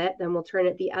little bit, then we'll turn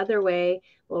it the other way.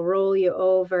 We'll roll you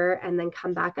over and then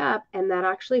come back up. And that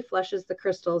actually flushes the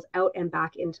crystals out and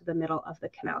back into the middle of the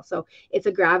canal. So it's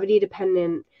a gravity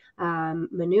dependent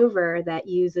maneuver that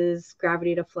uses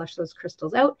gravity to flush those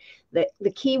crystals out.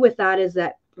 The key with that is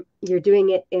that you're doing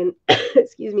it in,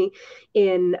 excuse me,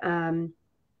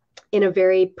 in a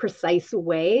very precise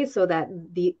way, so that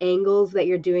the angles that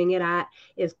you're doing it at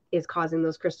is causing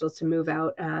those crystals to move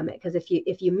out. Because if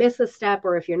you miss a step,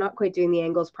 or if you're not quite doing the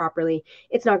angles properly,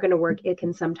 it's not going to work. It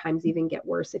can sometimes even get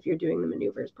worse if you're doing the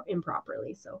maneuvers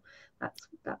improperly. So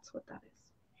that's what that is.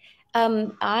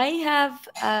 I have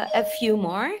a few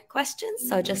more questions,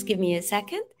 so just give me a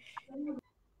second.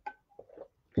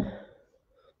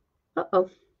 Uh-oh.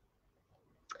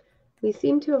 We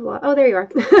seem to have lost. Oh, there you are.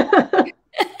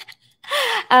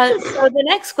 So the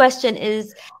next question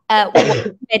is, what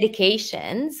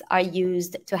medications are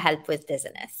used to help with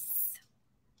dizziness?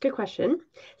 Good question.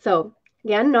 So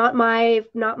again, not my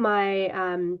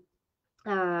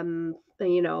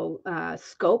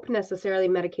scope necessarily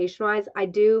medication wise. I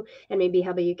do, and maybe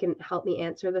Heba, you can help me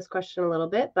answer this question a little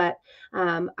bit, but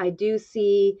I do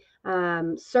see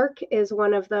Circ is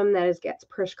one of them that gets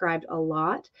prescribed a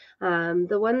lot.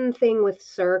 The one thing with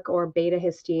Circ or beta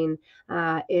histine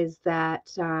is that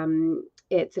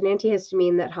it's an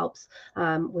antihistamine that helps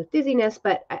with dizziness,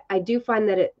 but I do find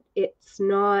that it's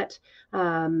not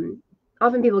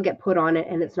often people get put on it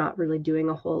and it's not really doing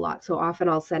a whole lot. So often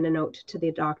I'll send a note to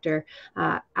the doctor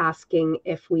asking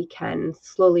if we can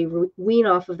slowly wean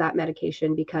off of that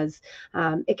medication, because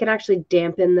it can actually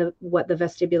dampen what the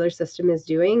vestibular system is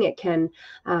doing. It can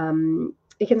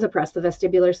suppress the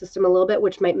vestibular system a little bit,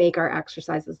 which might make our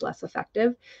exercises less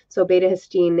effective. So beta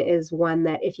histine is one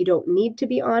that if you don't need to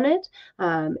be on it,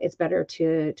 it's better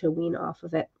to wean off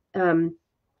of it.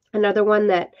 Another one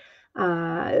that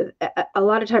a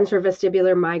lot of times for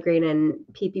vestibular migraine and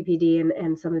PPPD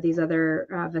and some of these other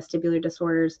vestibular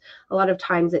disorders, a lot of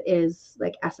times it is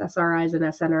like SSRIs and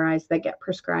SNRIs that get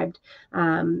prescribed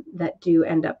that do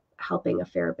end up helping a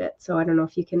fair bit. So I don't know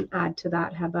if you can add to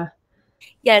that, Heba.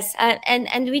 Yes,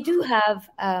 and we do have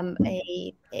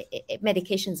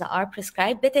medications that are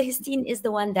prescribed. Beta histine is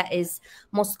the one that is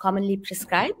most commonly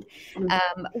prescribed.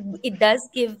 It does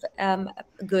give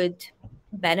good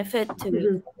benefit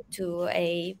to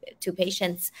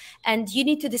patients, and you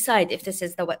need to decide if this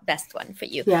is the best one for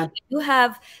you. Yeah. You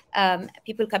have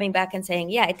people coming back and saying,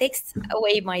 yeah, it takes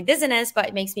away my dizziness, but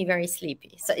it makes me very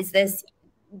sleepy. So is this,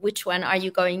 which one are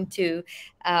you going to,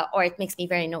 or it makes me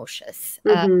very nauseous?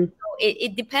 So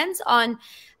it depends on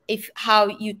how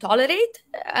you tolerate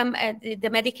the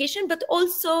medication, but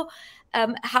also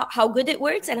how good it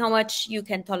works and how much you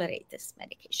can tolerate this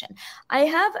medication. I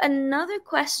have another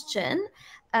question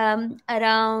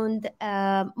around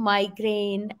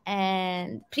migraine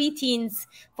and preteens.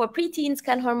 For preteens,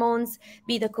 can hormones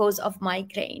be the cause of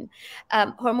migraine?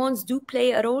 Hormones do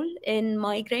play a role in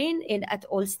migraine at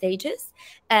all stages.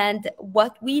 And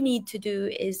what we need to do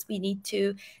is we need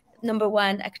to, number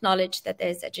one, acknowledge that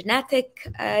there's a genetic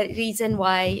reason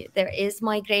why there is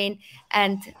migraine,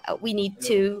 and we need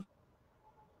to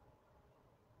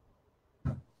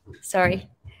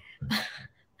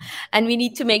and we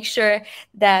need to make sure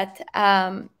that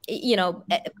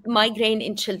migraine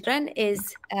in children and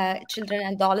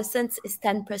adolescents is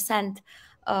 10%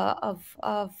 of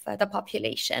the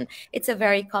population. It's a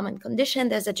very common condition.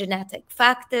 There's a genetic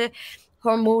factor.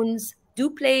 Hormones do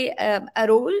play a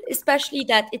role, especially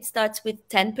that it starts with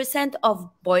 10% of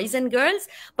boys and girls,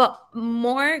 but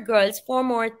more girls, four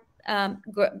more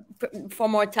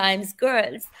times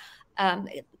girls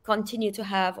continue to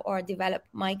have or develop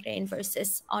migraine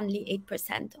versus only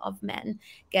 8% of men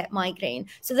get migraine.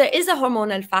 So there is a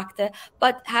hormonal factor.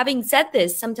 But having said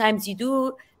this, sometimes you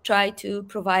do try to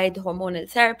provide hormonal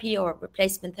therapy or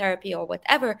replacement therapy or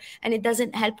whatever, and it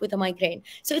doesn't help with a migraine.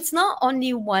 So it's not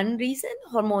only one reason.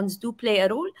 Hormones do play a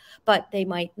role, but they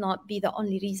might not be the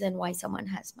only reason why someone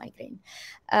has migraine.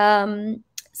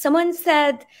 Someone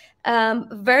said,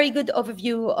 very good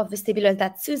overview of vestibular.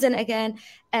 That's Susan again.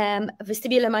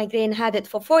 Vestibular migraine, had it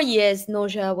for 4 years.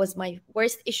 Nausea was my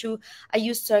worst issue. I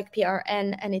used Circ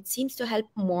PRN, and it seems to help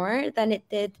more than it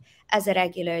did as a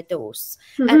regular dose.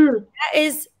 And that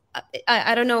is,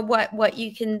 I don't know what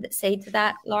you can say to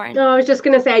that, Lauren. No, I was just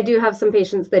going to say, I do have some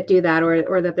patients that do that,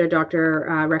 or that their doctor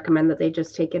recommend that they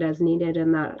just take it as needed,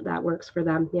 and that works for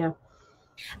them. Yeah.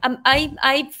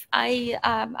 I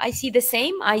see the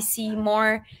same. I see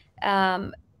more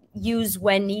use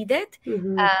when needed,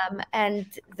 and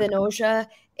the nausea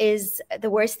is the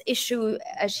worst issue.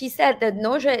 As she said, the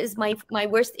nausea is my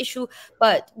worst issue,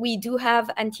 but we do have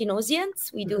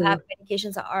anti-nauseants. We do have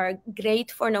medications that are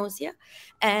great for nausea,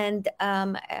 and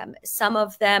some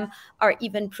of them are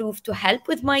even proved to help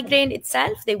with migraine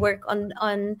itself. They work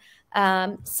on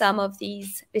some of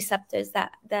these receptors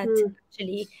that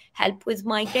actually help with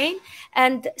migraine,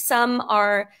 and some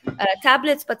are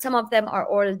tablets, but some of them are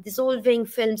oral dissolving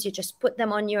films. You just put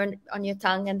them on your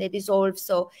tongue and they dissolve.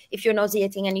 So if you're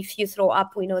nauseating and if you throw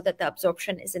up, we know that the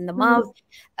absorption is in the mouth.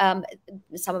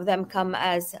 Some of them come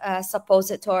as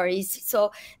suppositories.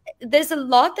 So there's a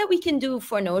lot that we can do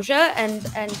for nausea, and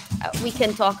we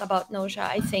can talk about nausea,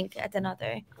 I think, at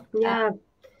another.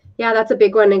 Yeah, that's a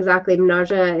big one. Exactly.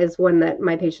 Nausea is one that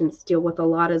my patients deal with a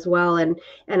lot as well. And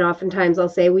oftentimes I'll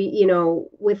say,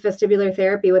 with vestibular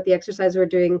therapy, with the exercise we're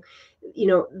doing,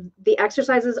 the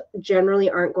exercises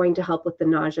generally aren't going to help with the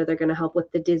nausea. They're going to help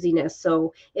with the dizziness.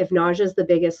 So if nausea is the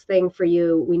biggest thing for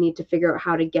you, we need to figure out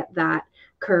how to get that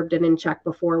curbed and in check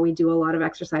before we do a lot of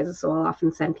exercises. So I'll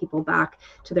often send people back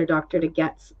to their doctor to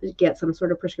get some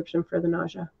sort of prescription for the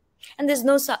nausea. And there's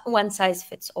no one size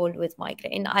fits all with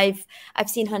migraine. I've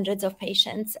seen hundreds of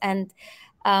patients, and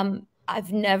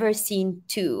I've never seen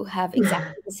two have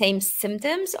exactly the same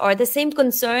symptoms or the same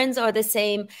concerns or the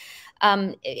same.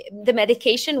 The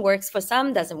medication works for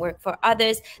some, doesn't work for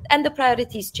others, and the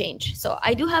priorities change. So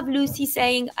I do have Lucy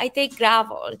saying, I take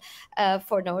Gravol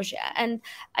for nausea. And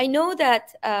I know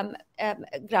that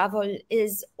Gravol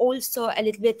is also a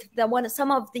little bit some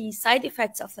of the side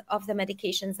effects of the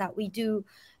medications that we do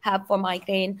have for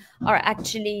migraine are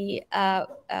actually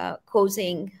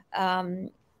causing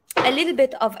a little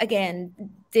bit of, again,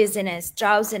 dizziness,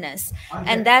 drowsiness,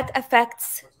 and that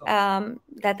affects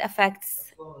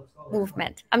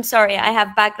movement. I'm sorry, I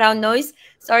have background noise.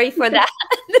 Sorry for that.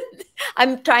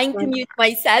 I'm trying to mute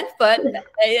myself, but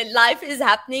life is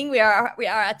happening. We are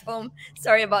at home.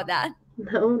 Sorry about that.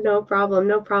 No problem.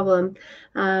 No problem.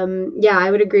 Yeah,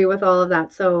 I would agree with all of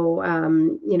that. So,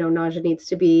 nausea needs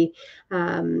to be,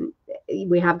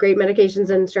 we have great medications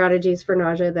and strategies for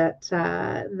nausea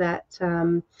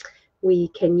that we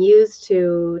can use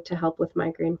to help with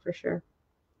migraine for sure.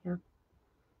 Yeah.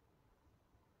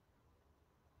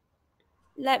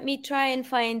 Let me try and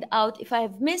find out if I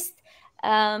have missed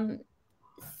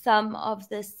some of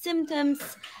the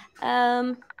symptoms.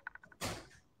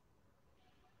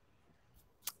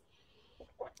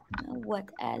 What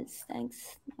else?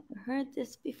 Thanks. Never heard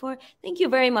this before. Thank you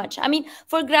very much. I mean,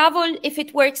 for Gravol, if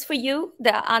it works for you,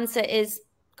 the answer is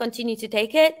continue to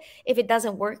take it. If it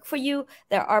doesn't work for you,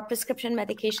 there are prescription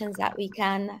medications that we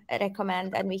can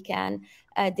recommend, and we can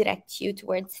direct you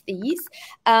towards these.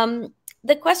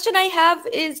 The question I have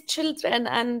is children,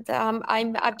 and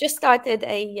I've just started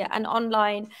an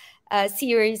online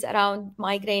series around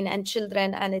migraine and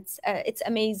children, and it's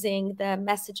amazing the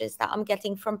messages that I'm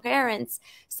getting from parents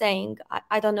saying,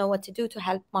 I don't know what to do to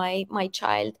help my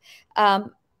child.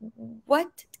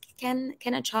 What can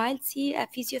a child see a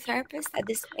physiotherapist at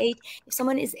this age? If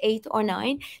someone is 8 or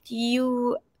 9, do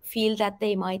you feel that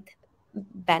they might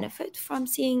benefit from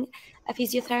seeing a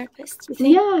physiotherapist, you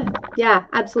think? Yeah,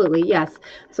 absolutely. Yes.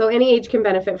 So any age can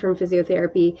benefit from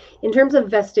physiotherapy. In terms of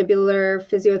vestibular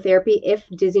physiotherapy, if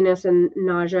dizziness and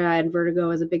nausea and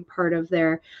vertigo is a big part of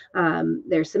their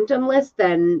symptom list,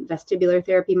 then vestibular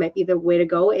therapy might be the way to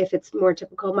go. If it's more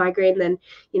typical migraine, then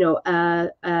a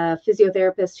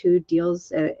physiotherapist who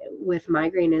deals with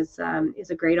migraine is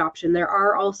a great option. There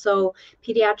are also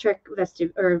pediatric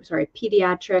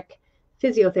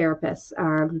physiotherapists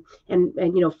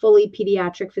and fully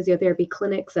pediatric physiotherapy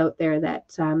clinics out there that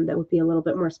would be a little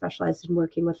bit more specialized in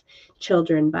working with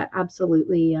children. But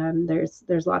absolutely,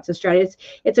 there's lots of strategies.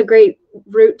 It's a great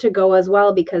route to go as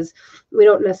well, because we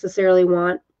don't necessarily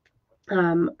want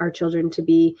our children to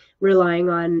be relying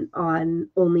on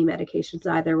only medications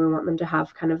either. We want them to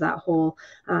have kind of that whole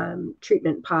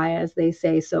treatment pie, as they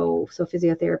say. So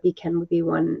physiotherapy can be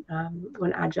one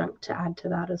adjunct to add to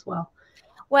that as well.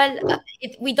 Well,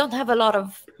 we don't have a lot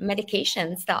of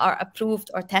medications that are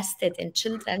approved or tested in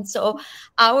children. So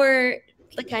our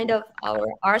our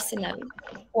arsenal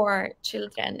for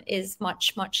children is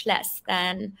much, much less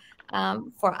than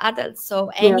for adults.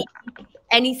 So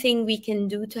anything we can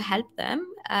do to help them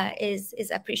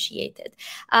is appreciated.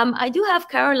 I do have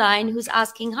Caroline who's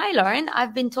asking, hi, Lauren.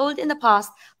 I've been told in the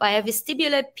past by a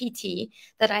vestibular PT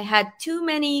that I had too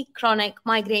many chronic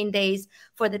migraine days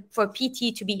for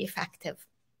PT to be effective.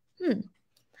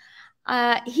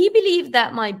 He believed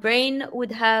that my brain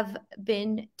would have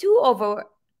been too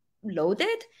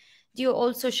overloaded. Do you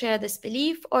also share this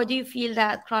belief, or do you feel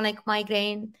that chronic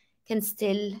migraine can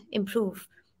still improve?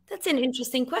 That's an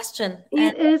interesting question.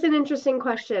 It is an interesting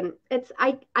question.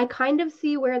 I kind of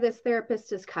see where this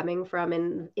therapist is coming from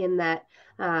in that,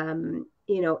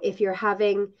 if you're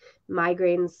having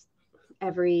migraines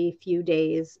every few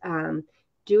days,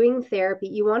 doing therapy,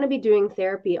 you want to be doing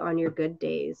therapy on your good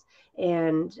days.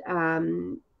 And,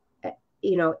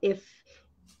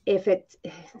 if it's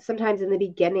sometimes in the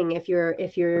beginning, if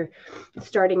you're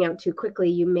starting out too quickly,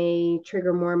 you may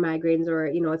trigger more migraines, or,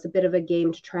 it's a bit of a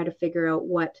game to try to figure out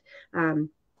what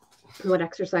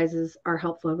exercises are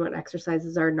helpful and what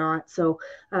exercises are not. So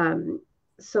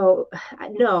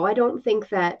no, I don't think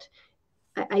that.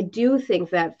 I do think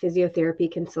that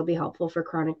physiotherapy can still be helpful for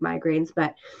chronic migraines,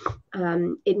 but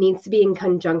it needs to be in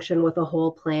conjunction with a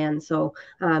whole plan. So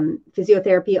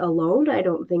physiotherapy alone, I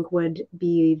don't think would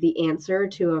be the answer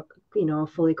to a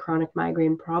fully chronic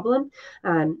migraine problem.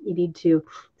 You need to,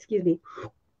 excuse me,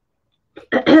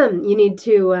 you need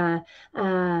to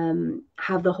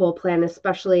have the whole plan,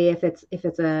 especially if it's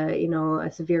a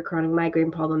severe chronic migraine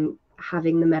problem.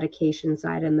 Having the medication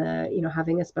side and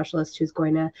having a specialist who's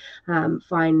going to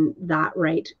find that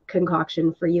right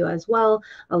concoction for you as well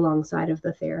alongside of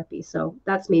the therapy. So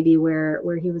that's maybe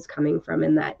where he was coming from,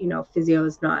 in that physio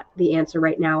is not the answer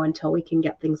right now until we can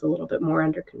get things a little bit more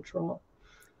under control.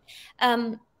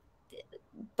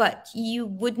 But you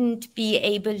wouldn't be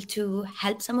able to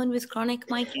help someone with chronic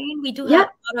migraine. We do have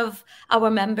a lot of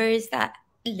our members that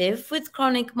live with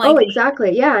chronic migraine. Oh,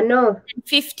 exactly. Yeah, no.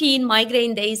 15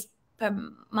 migraine days per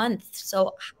month.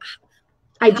 So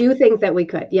I do think that we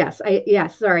could. Yes.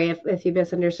 Sorry if you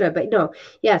misunderstood, but no.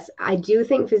 Yes, I do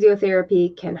think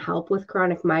physiotherapy can help with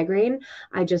chronic migraine.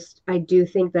 I do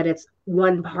think that it's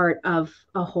one part of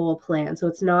a whole plan. So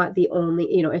it's not the only,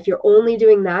 if you're only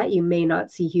doing that, you may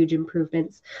not see huge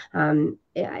improvements.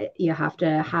 You have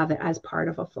to have it as part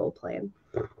of a full plan.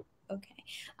 Okay.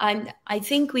 I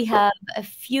think we have a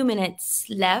few minutes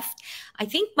left. I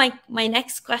think my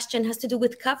next question has to do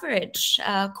with coverage,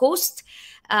 cost.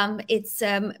 It's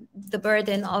the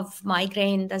burden of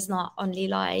migraine does not only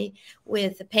lie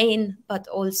with the pain, but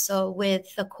also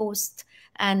with the cost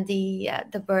and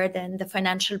the burden, the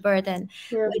financial burden.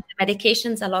 With the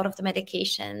medications. A lot of the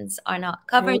medications are not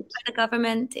covered by the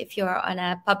government. If you're on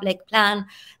a public plan,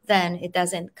 then it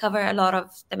doesn't cover a lot of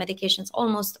the medications.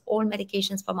 Almost all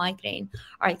medications for migraine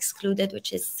are excluded,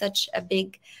 which is such a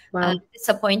big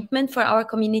disappointment for our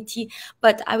community.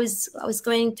 But I was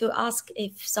going to ask,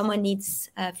 if someone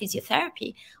needs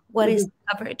physiotherapy, what is the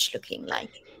coverage looking like?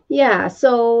 Yeah,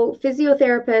 so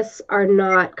physiotherapists are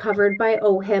not covered by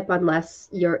OHIP unless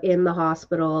you're in the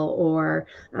hospital, or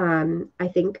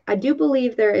I do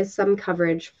believe there is some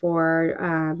coverage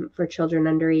for children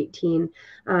under 18,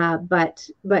 but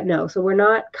no, so we're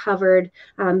not covered,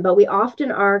 but we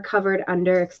often are covered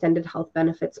under extended health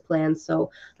benefits plans.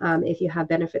 So if you have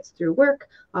benefits through work,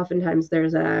 oftentimes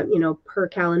there's a per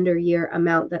calendar year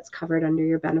amount that's covered under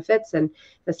your benefits. And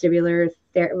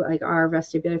like our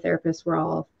vestibular therapists, we're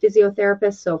all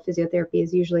physiotherapists, so physiotherapy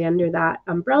is usually under that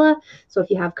umbrella. So if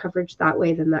you have coverage that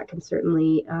way, then that can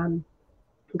certainly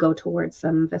go towards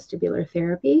some vestibular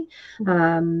therapy.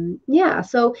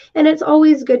 So, and it's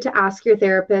always good to ask your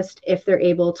therapist if they're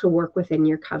able to work within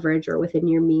your coverage or within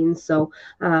your means. So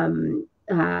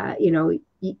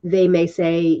they may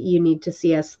say you need to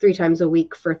see us 3 times a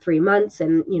week for 3 months,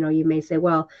 and you may say,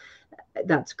 well,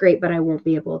 that's great, but I won't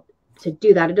be able to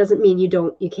do that. It doesn't mean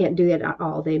you can't do it at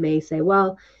all. They may say,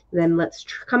 well, then let's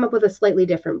come up with a slightly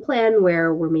different plan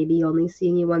where we're maybe only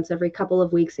seeing you once every couple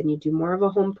of weeks and you do more of a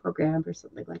home program or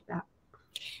something like that.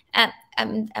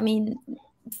 I mean,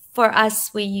 for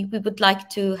us, we would like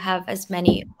to have as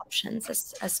many options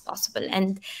as possible.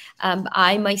 And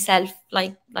I myself,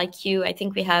 like you, I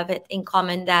think we have it in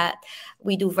common that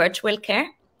we do virtual care.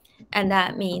 And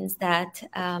that means that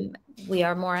we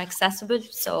are more accessible,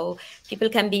 so people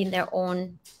can be in their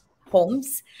own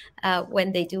homes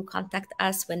when they do contact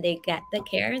us, when they get the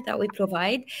care that we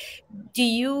provide. Do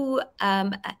you,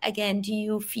 again, do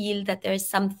you feel that there's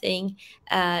something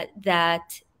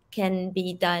that can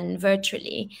be done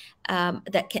virtually,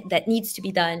 that needs to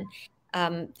be done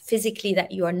physically,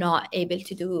 that you are not able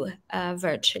to do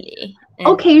virtually? And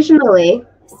Occasionally.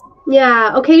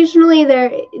 Yeah, occasionally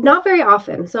there, not very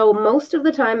often. So most of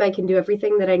the time I can do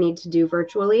everything that I need to do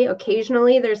virtually.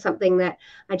 Occasionally there's something that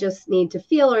I just need to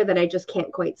feel or that I just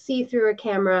can't quite see through a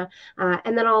camera.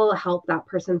 And then I'll help that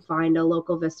person find a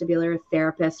local vestibular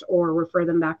therapist or refer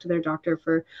them back to their doctor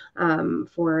for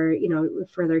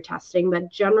further testing.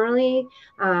 But generally,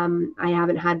 I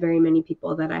haven't had very many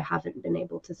people that I haven't been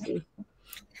able to see.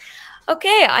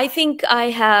 Okay, I think I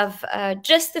have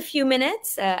just a few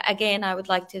minutes. Again, I would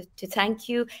like to thank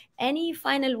you. Any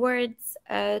final words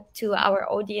to our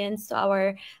audience, to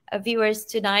our viewers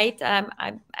tonight?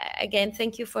 Again,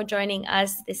 thank you for joining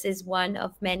us. This is one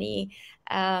of many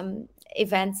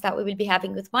events that we will be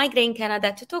having with Migraine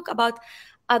Canada to talk about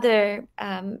other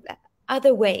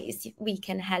ways we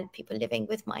can help people living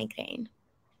with migraine.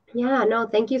 Yeah, no,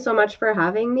 thank you so much for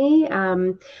having me.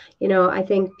 I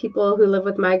think people who live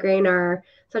with migraine are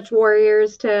such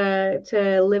warriors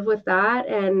to live with that,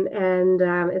 and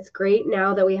it's great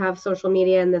now that we have social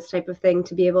media and this type of thing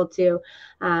to be able to,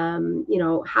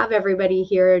 have everybody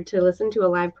here to listen to a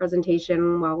live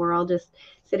presentation while we're all just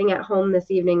sitting at home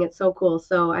this evening. It's so cool.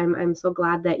 So I'm so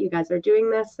glad that you guys are doing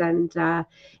this, and that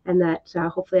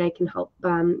hopefully I can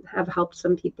have helped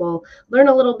some people learn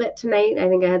a little bit tonight. I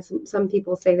think I had some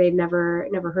people say they'd never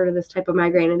heard of this type of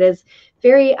migraine. It is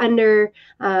very under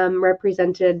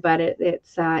represented, but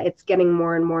it's getting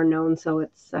more and more known. So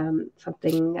it's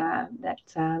something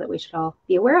that we should all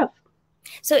be aware of.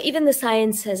 So even the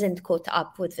science hasn't caught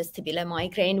up with vestibular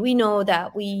migraine. We know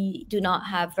that we do not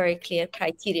have very clear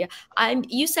criteria.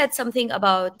 You said something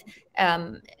about,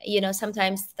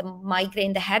 sometimes the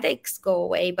migraine, the headaches go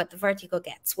away, but the vertigo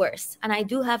gets worse. And I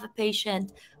do have a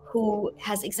patient who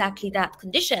has exactly that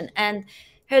condition. And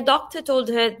her doctor told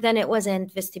her then it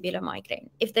wasn't vestibular migraine.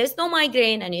 If there's no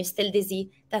migraine and you're still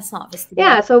dizzy, that's not vestibular.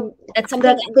 Yeah, so that's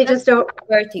something they just don't.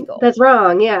 Vertigo. That's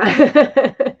wrong.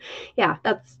 Yeah, yeah,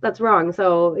 that's wrong.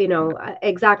 So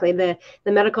exactly, the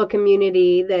medical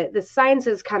community, the science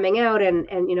is coming out, and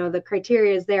the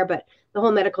criteria is there, but the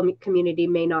whole medical community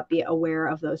may not be aware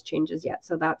of those changes yet.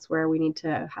 So that's where we need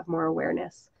to have more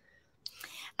awareness.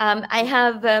 I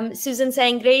have Susan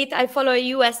saying, great, I follow a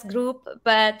US group,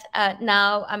 but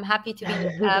now I'm happy to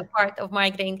be part of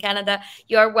Migraine Canada.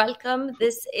 You are welcome.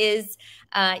 This is,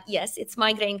 yes, it's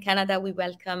Migraine Canada. We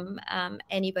welcome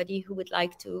anybody who would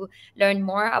like to learn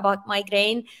more about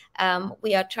migraine.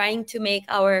 We are trying to make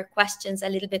our questions a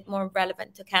little bit more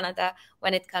relevant to Canada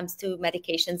when it comes to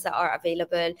medications that are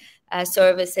available,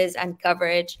 services and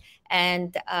coverage.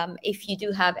 And if you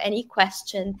do have any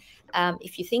question,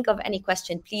 if you think of any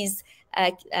question, please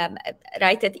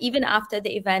write it. Even after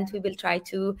the event, we will try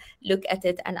to look at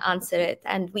it and answer it.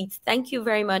 And we thank you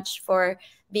very much for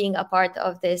being a part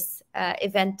of this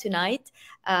event tonight.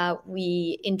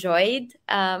 We enjoyed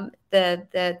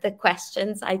the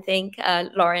questions. I think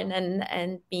Lauren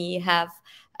and me have.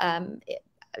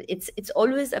 It's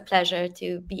always a pleasure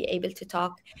to be able to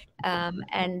talk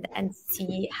and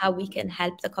see how we can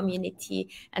help the community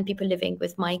and people living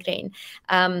with migraine.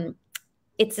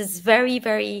 It is very,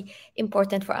 very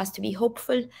important for us to be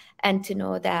hopeful and to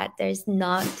know that there's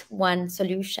not one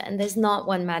solution. There's not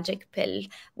one magic pill.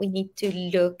 We need to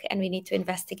look and we need to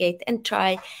investigate and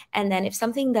try. And then if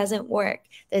something doesn't work,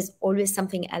 there's always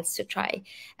something else to try.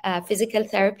 Physical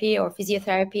therapy or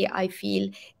physiotherapy, I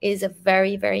feel, is a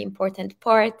very, very important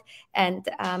part. And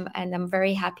I'm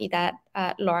very happy that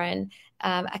Lauren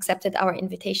accepted our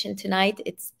invitation tonight.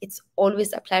 It's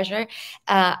always a pleasure.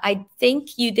 I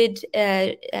think you did.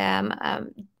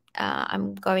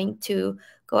 I'm going to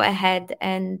go ahead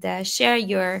and share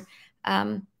your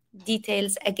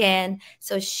details again.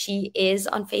 So she is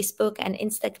on Facebook and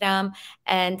Instagram,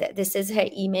 and this is her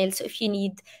email. So if you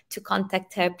need to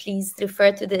contact her, please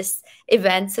refer to this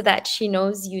event so that she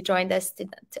knows you joined us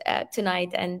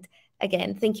tonight. And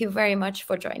again, thank you very much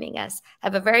for joining us.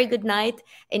 Have a very good night.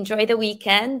 Enjoy the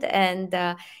weekend. And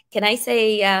can I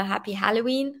say happy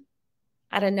Halloween?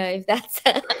 I don't know if that's...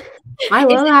 I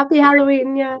will. Happy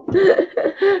Halloween. Yeah.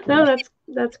 No,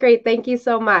 that's great. Thank you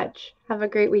so much. Have a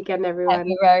great weekend, everyone. Have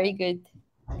a very good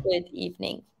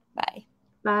evening. Bye.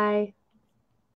 Bye.